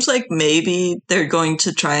it seems like maybe they're going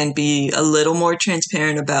to try and be a little more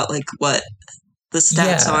transparent about like what the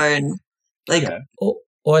stats are and like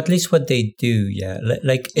or at least what they do.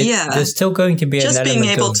 There's still going to be just an being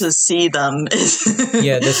element able of, to see them.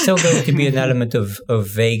 There's still going to be an element of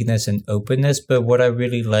vagueness and openness. But what I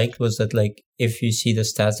really liked was that like if you see the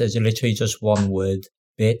stats, there's literally just one word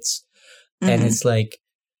bits, and it's like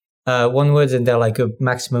one word and they're like a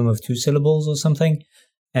maximum of 2 syllables or something.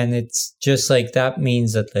 And it's just like that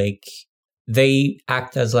means that like they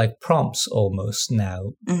act as like prompts almost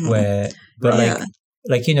now,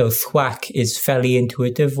 thwack is fairly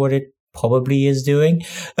intuitive what it probably is doing.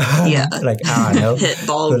 Like I don't know, hit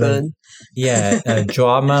ball good.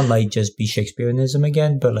 Drama might just be Shakespeareanism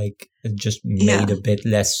again, but like just made a bit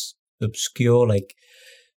less obscure. Like,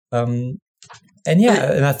 and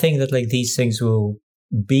I think that like these things will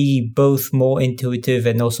be both more intuitive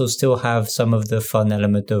and also still have some of the fun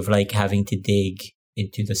element of like having to dig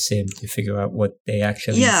into the sim to figure out what they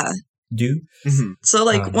actually do. So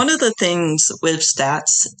like one of the things with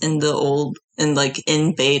stats in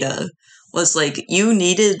in beta was like you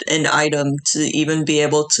needed an item to even be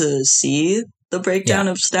able to see the breakdown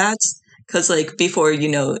of stats. Because like before,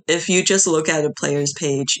 if you just look at a player's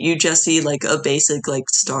page, you just see like a basic like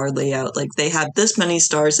star layout. Like they have this many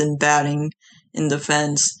stars in batting, in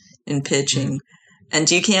defense, in pitching. And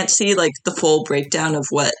you can't see like the full breakdown of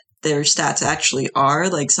what their stats actually are.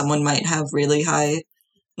 Like someone might have really high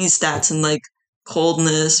stats in like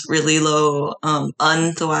coldness, really low,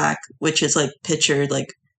 unthwack, which is like pitcher,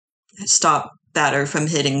 like stop batter from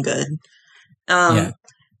hitting good.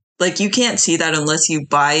 Like you can't see that unless you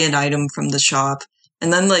buy an item from the shop.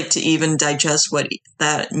 And then like to even digest what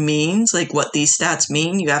that means, like what these stats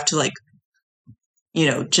mean, you have to like,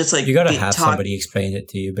 just like you gotta have somebody explain it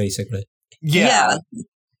to you, basically. Yeah.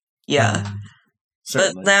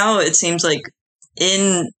 Certainly. But now it seems like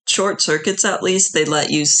in short circuits, at least, they let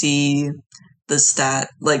you see the stat,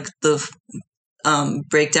 like the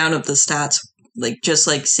breakdown of the stats, like just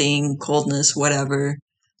like seeing coldness, whatever,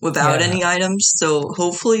 without any items. So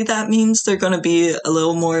hopefully that means they're going to be a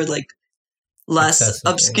little more like less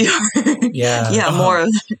Accessible. obscure. Yeah. More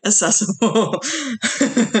accessible.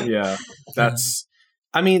 Yeah, that's.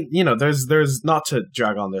 I mean, there's not to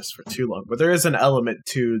drag on this for too long, but there is an element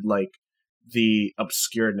to like the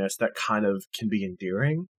obscureness that kind of can be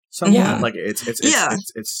endearing. Somewhat. Yeah. Like it's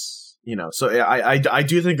So I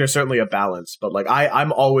do think there's certainly a balance, but like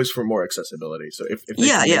I'm always for more accessibility. So if they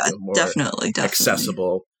can make it more definitely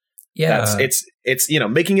accessible, Yeah, it's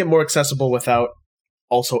making it more accessible without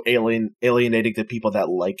also alienating the people that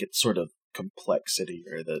like its sort of complexity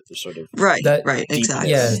or the sort of right, deepness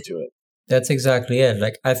exactly. to it. That's exactly it.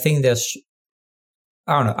 Like, I think I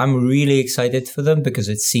don't know, I'm really excited for them because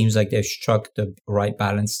it seems like they've struck the right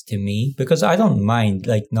balance to me, because I don't mind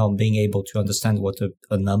like not being able to understand what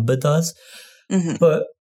a number does. Mm-hmm. But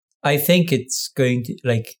I think it's going to,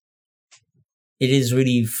 like, it is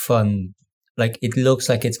really fun. Like, it looks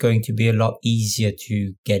like it's going to be a lot easier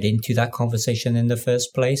to get into that conversation in the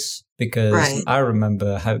first place, because I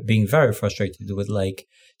remember being very frustrated with like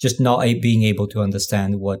just not being able to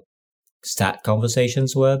understand what stat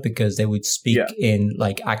conversations were, because they would speak in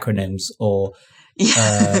like acronyms or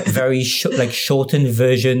very shortened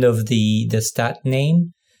version of the stat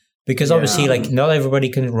name, because obviously like not everybody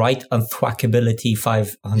can write unthwackability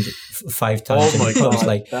 5 times. Oh my god!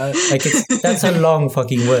 Like that's a long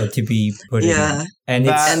fucking word to be put in, and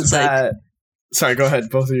it's like. Sorry, go ahead.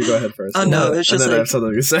 Both of you go ahead first. Oh no, it's just like I have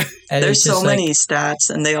something to say. There's so many stats,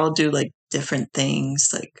 and they all do like different things.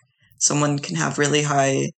 Like someone can have really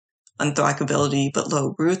high unthwackability but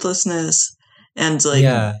low ruthlessness, and like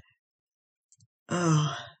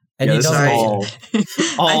and this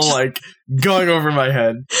is all like going over my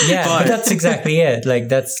head. Yeah, but that's exactly it. Like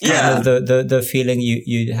that's kind of the feeling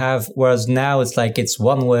you have. Whereas now it's like it's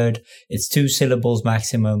one word, it's 2 syllables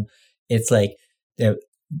maximum. It's like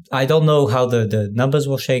I don't know how the numbers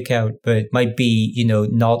will shake out, but it might be,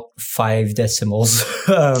 not 5 decimals.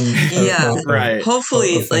 Right.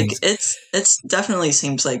 Hopefully, like it's definitely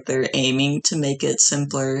seems like they're aiming to make it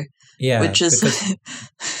simpler. Yeah, which is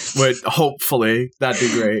hopefully that'd be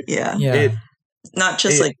great. Yeah. Not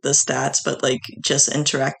just like the stats, but like just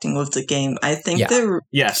interacting with the game. I think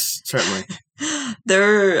certainly.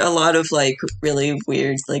 There are a lot of like really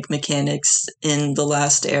weird like mechanics in the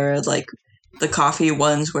last era, like the coffee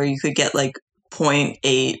ones where you could get like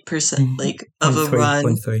 0.8% like of a run.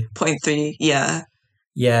 0.3. Yeah.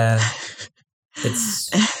 Yeah.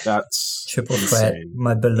 That's triple threat,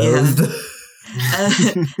 my beloved. Yeah.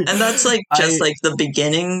 and that's like just like the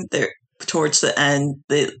beginning there. Towards the end,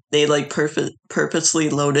 they like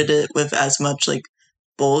purposely loaded it with as much like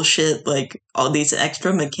bullshit, like all these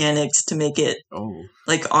extra mechanics to make it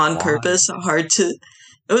like on purpose hard to.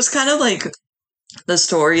 It was kind of like the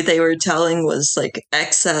story they were telling was like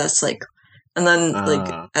excess, like, and then like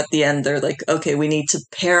at the end they're like, okay, we need to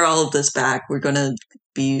pare all of this back. We're gonna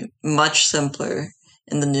be much simpler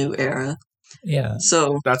in the new era. Yeah,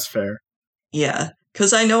 so that's fair. Yeah.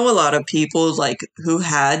 Because I know a lot of people like who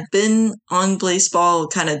had been on Blaseball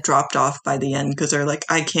kind of dropped off by the end because they're like,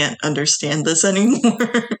 I can't understand this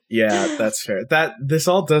anymore. Yeah, that's fair. This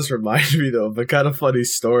all does remind me though of a kind of funny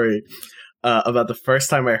story about the first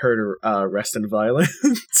time I heard "Rest in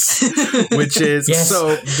Violence," which is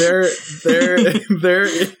so there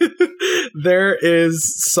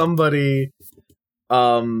is somebody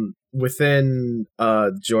within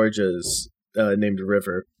Georgia's named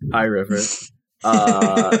River, High River.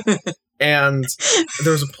 And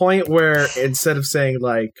there was a point where instead of saying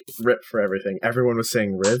like "rip" for everything, everyone was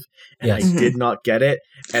saying "riv," and I did not get it,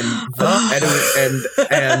 and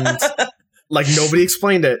like nobody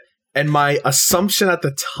explained it. And my assumption at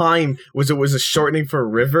the time was it was a shortening for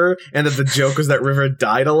river, and that the joke was that River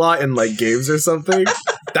died a lot in like games or something.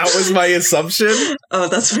 That was my assumption. Oh,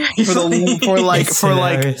 that's very funny. for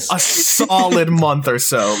like a solid month or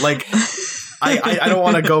so. Like I don't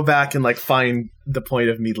want to go back and like find the point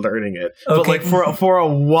of me learning it. Okay. But like for a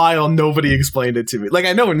while nobody explained it to me. Like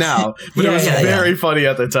I know now, but it was very funny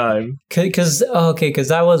at the time. Because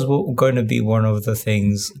that was going to be one of the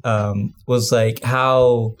things. Was like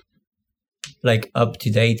how like up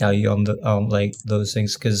to date are you on the like those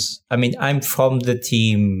things? Because I mean I'm from the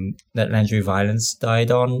team that Landry Violence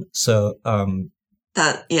died on, so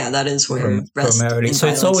that is where primarily. So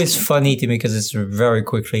it's always funny to me because it's very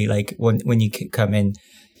quickly like when you come in,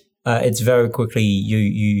 it's very quickly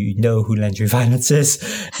you know who Landry Violence is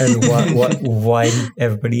and why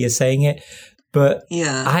everybody is saying it. But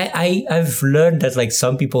Yeah. I've learned that like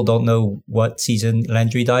some people don't know what season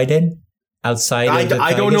Landry died in outside of the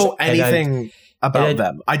I don't Tigers, know anything about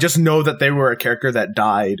them. I just know that they were a character that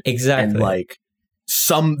died. Exactly. And like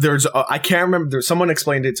I can't remember. Someone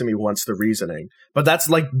explained it to me once, the reasoning, but that's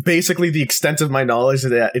like basically the extent of my knowledge,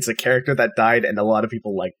 that it's a character that died and a lot of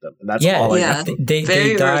people liked them. And that's all I know.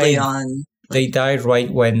 Very early on. They died right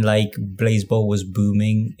when like Blaseball was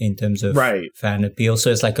booming in terms of fan appeal.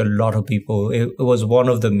 So it's like a lot of people. It was one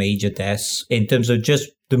of the major deaths in terms of just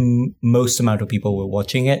the most amount of people were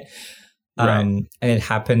watching it. And it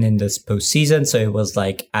happened in this postseason. So it was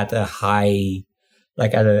like at a high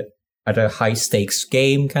stakes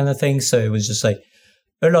game kind of thing. So it was just like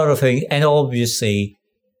a lot of things. And obviously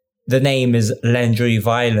the name is Landry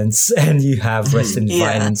Violence, and you have Resting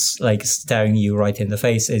Violence like staring you right in the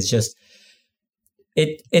face. It's just,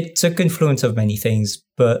 it's a confluence of many things,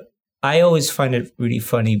 but I always find it really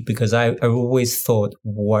funny because I always thought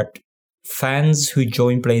what fans who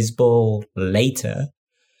join Blaseball later,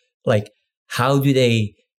 like, how do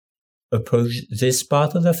they approach this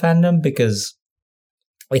part of the fandom? Because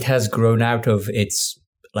it has grown out of its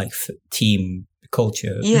like team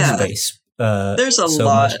culture space. There's a so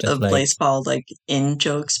lot that, of like, Blaseball like in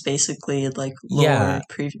jokes, basically, like lore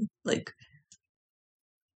preview, like.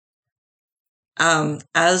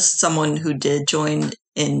 As someone who did join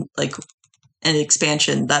in like an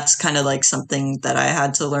expansion, that's kind of like something that I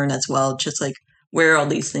had to learn as well. Just like where all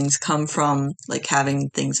these things come from, like having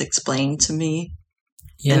things explained to me,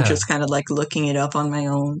 and just kind of like looking it up on my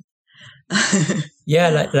own.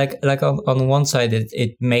 like on one side,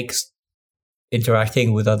 it makes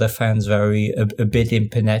interacting with other fans a bit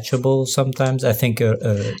impenetrable sometimes. I think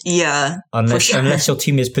unless your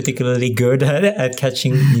team is particularly good at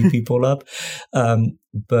catching new people up,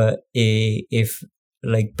 but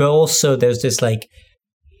also there's this like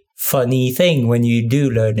funny thing when you do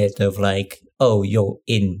learn it of like, oh, you're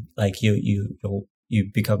in, like you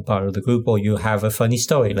become part of the group, or you have a funny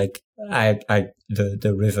story. Like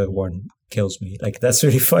the river one kills me. Like that's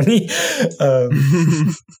really funny.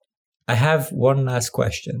 I have one last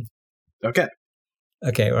question. Okay,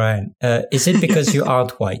 Ryan. Is it because you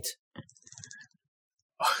aren't white?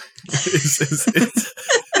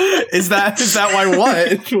 Is that why?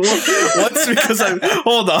 What? What's because I'm?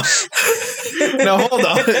 Hold on. No, hold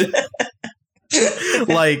on.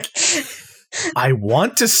 Like, I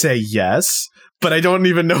want to say yes, but I don't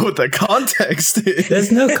even know what the context is.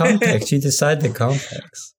 There's no context. You decide the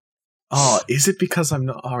context. Oh, is it because I'm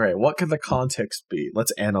not? All right, what could the context be?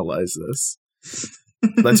 Let's analyze this.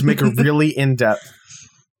 Let's make a really in-depth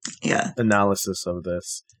analysis of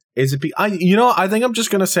this. Is it I think I'm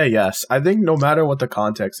just going to say yes. I think no matter what the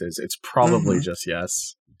context is, it's probably just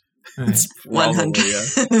yes. It's probably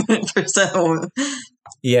 100%.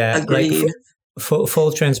 Yeah. Agreed. Like, for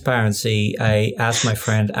full transparency, I asked my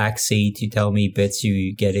friend Axie to tell me bits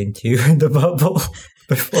you get into in the bubble.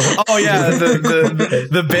 Oh yeah,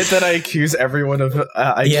 the bit that I accuse everyone of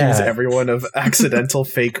everyone of accidental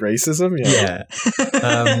fake racism. Yeah.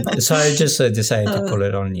 So I just decided to pull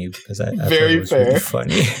it on you because I thought it was fair. Really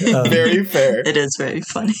funny. Very fair. It is very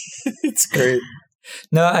funny. It's great.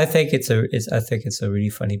 No, I think it's a really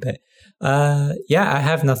funny bit. I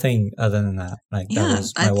have nothing other than that. Like that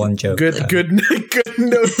was my one joke. Good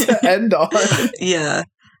note to end on. Yeah.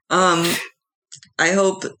 I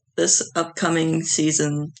hope this upcoming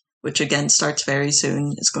season, which again starts very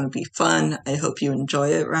soon, is going to be fun. I hope you enjoy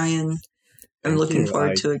it, Ryan. I'm looking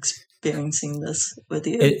forward to experiencing this with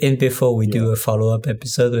you. And before we do a follow-up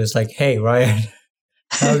episode, it's like, hey, Ryan,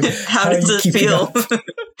 how does it feel?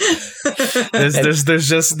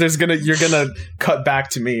 You're gonna cut back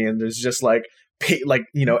to me, and there's just like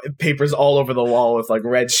papers all over the wall with like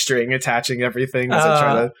red string attaching everything as I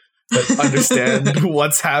try to understand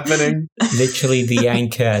what's happening. Literally the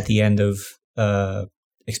anchor at the end of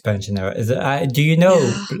expansion era. Do you know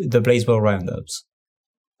the Blaseball roundups?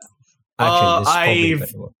 Actually,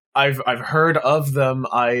 I've heard of them.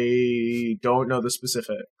 I don't know the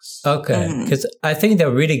specifics. Okay, because I think they're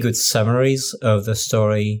really good summaries of the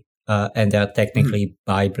story, and they're technically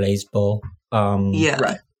by Blaseball.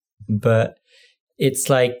 Right. But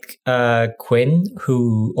it's like Quinn,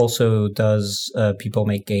 who also does People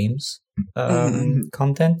Make Games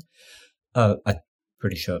content. I'm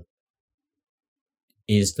pretty sure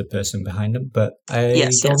is the person behind them, but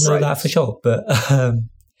I don't know that for sure. But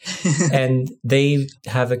and they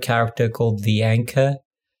have a character called the Anchor,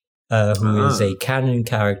 who is a canon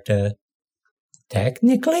character,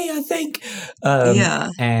 technically, I think.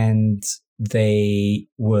 And they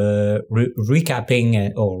were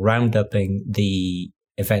recapping or roundupping the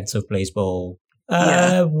events of Blaseball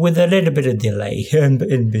With a little bit of delay in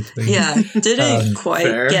between. Yeah, didn't quite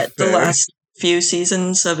fair, get the fair. last few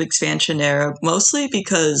seasons of Expansion Era, mostly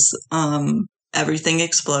because everything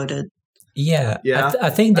exploded. Yeah, Yeah, I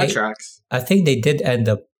think that they tracks. I think they did end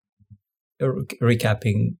up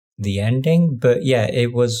recapping the ending, but yeah,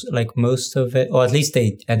 it was like most of it, or at least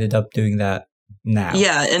they ended up doing that now.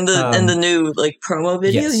 Yeah, in the new like promo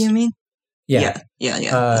video, yes. you mean? Yeah. Yeah,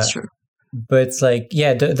 that's true. But it's like,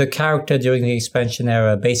 yeah, the character during the Expansion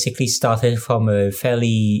Era basically started from a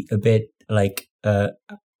bit like, I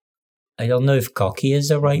don't know if cocky is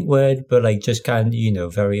the right word, but like just kind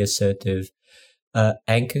of, very assertive,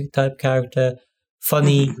 anchor type character.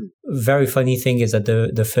 Funny, very funny thing is that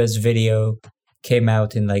the first video came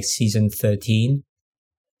out in like season 13.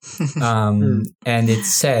 And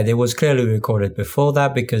it was clearly recorded before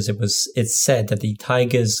that because it said that the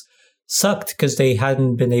Tigers sucked because they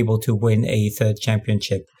hadn't been able to win a third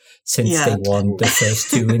championship since they won the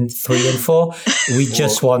first 2 and 3 and 4. We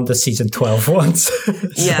just won the season 12 ones.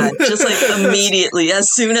 Yeah, just like immediately,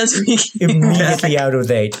 as soon as we immediately out of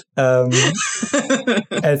date. And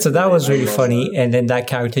so that was really funny. And then that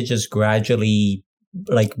character just gradually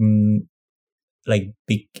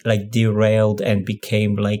derailed and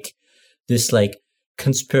became like this like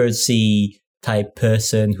conspiracy type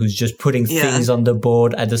person who's just putting things on the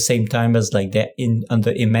board at the same time as like they're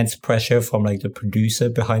under immense pressure from like the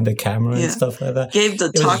producer behind the camera and stuff like that. Gave the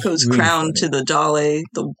tacos really crown funny to the Dale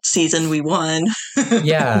the season we won.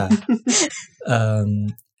 Yeah.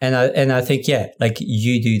 And I think like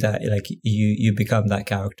you do that, like you become that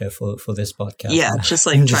character for this podcast. Yeah, just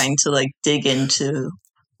like trying to like dig into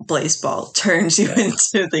Blaseball turns you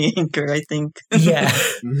into the anchor, I think. Yeah.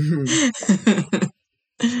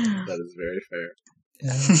 That is very fair.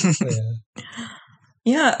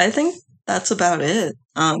 Yeah, I think that's about it.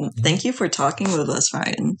 Thank you for talking with us,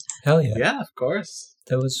 Ryan. Hell yeah. Yeah, of course.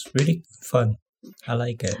 That was really fun. I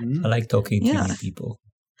like it. I like talking to new people.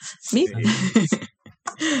 Me.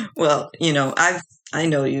 Well, I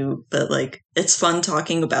know you, but like it's fun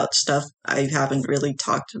talking about stuff I haven't really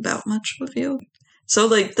talked about much with you. So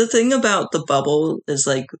like the thing about the bubble is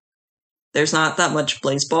like there's not that much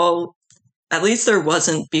Blaseball. At least there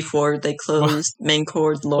wasn't before they closed main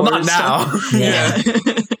cord lore. Well, not now. Yeah.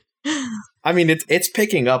 I mean, it's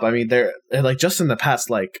picking up. I mean, they're like just in the past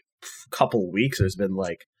like couple weeks, there's been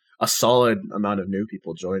like a solid amount of new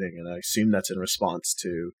people joining, and I assume that's in response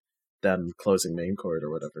to them closing main cord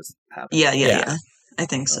or whatever's happening. Yeah. I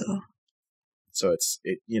think so. So it's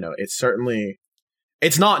certainly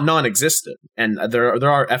it's not non-existent, and there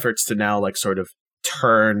are efforts to now like sort of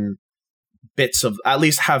turn bits of, at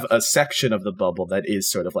least have a section of the bubble that is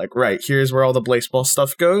sort of like, right, here's where all the Blaseball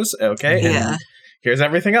stuff goes, okay, and here's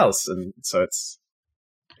everything else, and so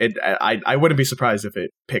I wouldn't be surprised if it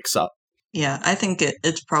picks up. Yeah, I think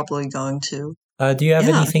it's probably going to. Do you have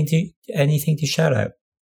anything to shout out?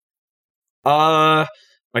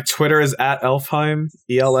 My Twitter is @Elfheim,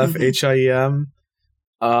 ELFHIEM.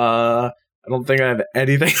 I don't think I have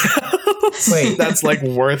anything else. Wait, that's like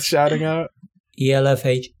worth shouting out.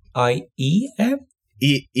 ELFHIEM? ELFHIEM.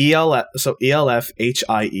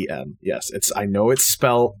 Yes, I know it's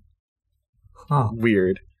spelled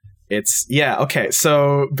weird. It's okay.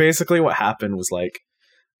 So basically, what happened was like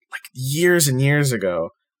years and years ago,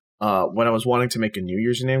 when I was wanting to make a new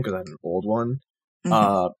username because I had an old one.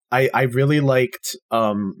 I really liked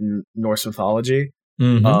Norse mythology.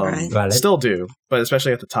 Right. Still do, but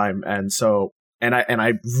especially at the time, and so. And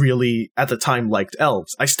I really, at the time, liked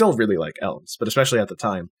elves. I still really like elves, but especially at the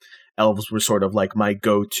time, elves were sort of like my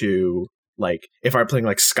go-to, like, if I were playing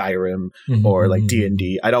like Skyrim or like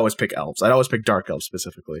D&D, I'd always pick elves. I'd always pick dark elves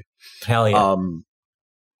specifically. Hell yeah.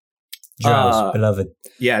 Drows, beloved.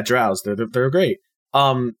 Yeah, drows. They're great.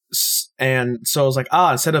 And so I was like,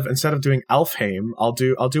 instead of doing Elfheim, I'll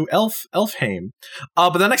do Elfheim.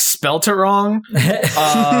 But then I spelt it wrong.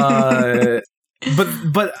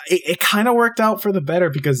 But it kind of worked out for the better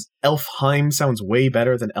because Elfheim sounds way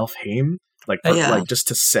better than Elfheim, like just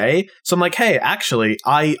to say. So I'm like, hey, actually,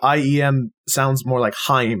 IEM sounds more like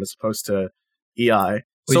Heim as opposed to EI.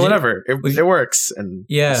 So whatever, it works, and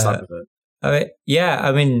yeah, stuck with it.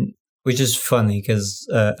 I mean, which is funny because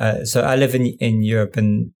so I live in Europe,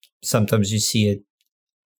 and sometimes you see it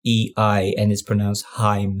EI and it's pronounced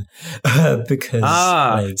Heim because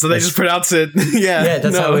so they just pronounce it.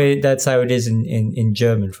 That's how it is in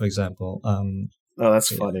German, for example.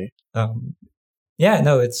 That's funny.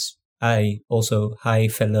 It's I also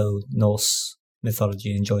fellow Norse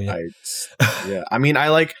mythology, enjoy it. I mean, I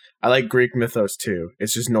like Greek mythos too.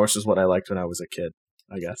 It's just Norse is what I liked when I was a kid,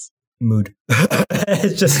 I guess. mood.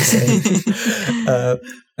 Just saying.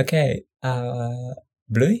 Okay.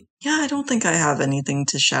 Bluey? Yeah, I don't think I have anything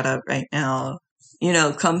to shout out right now.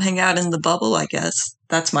 Come hang out in the bubble, I guess.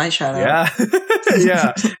 That's my shout out. Yeah.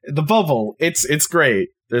 Yeah. The bubble. It's great.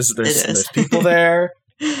 There's people there.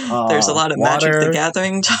 There's a lot of water. Magic the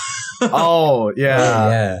Gathering. Oh, yeah.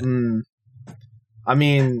 Yeah. I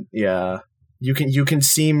mean, yeah. You can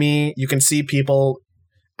see me. You can see people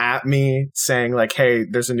at me saying like, "Hey,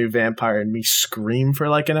 there's a new vampire," and me scream for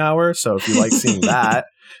like an hour. So if you like seeing that,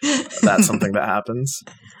 that's something that happens.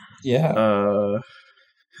 Yeah.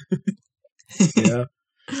 Yeah.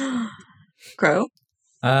 Crow?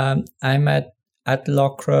 I'm at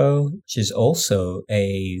Lockrow, which is also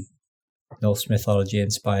a Norse mythology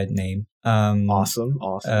inspired name. Awesome.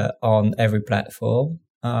 On every platform.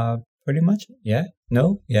 Pretty much. Yeah.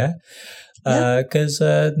 No. Yeah. Because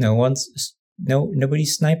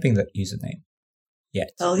nobody's sniping that username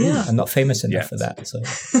yet. Oh yeah. I'm not famous enough for that. So.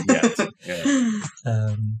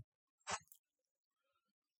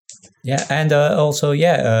 Yeah. And also,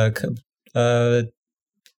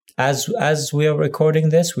 as we are recording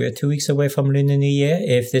this, we are 2 weeks away from Lunar New Year.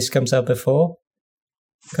 If this comes out before,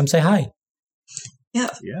 come say hi. Yeah.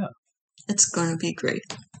 Yeah. It's going to be great.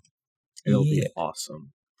 It'll be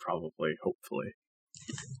awesome. Probably, hopefully.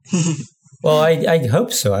 Well, I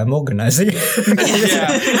hope so. I'm organizing. It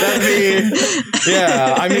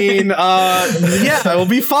will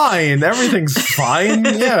be fine. Everything's fine.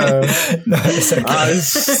 Yeah. No, it's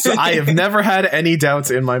okay. I have never had any doubts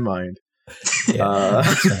in my mind. Yeah,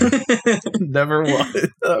 never was.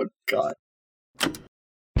 Oh, God.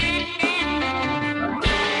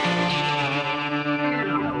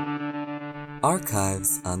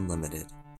 Archives Unlimited.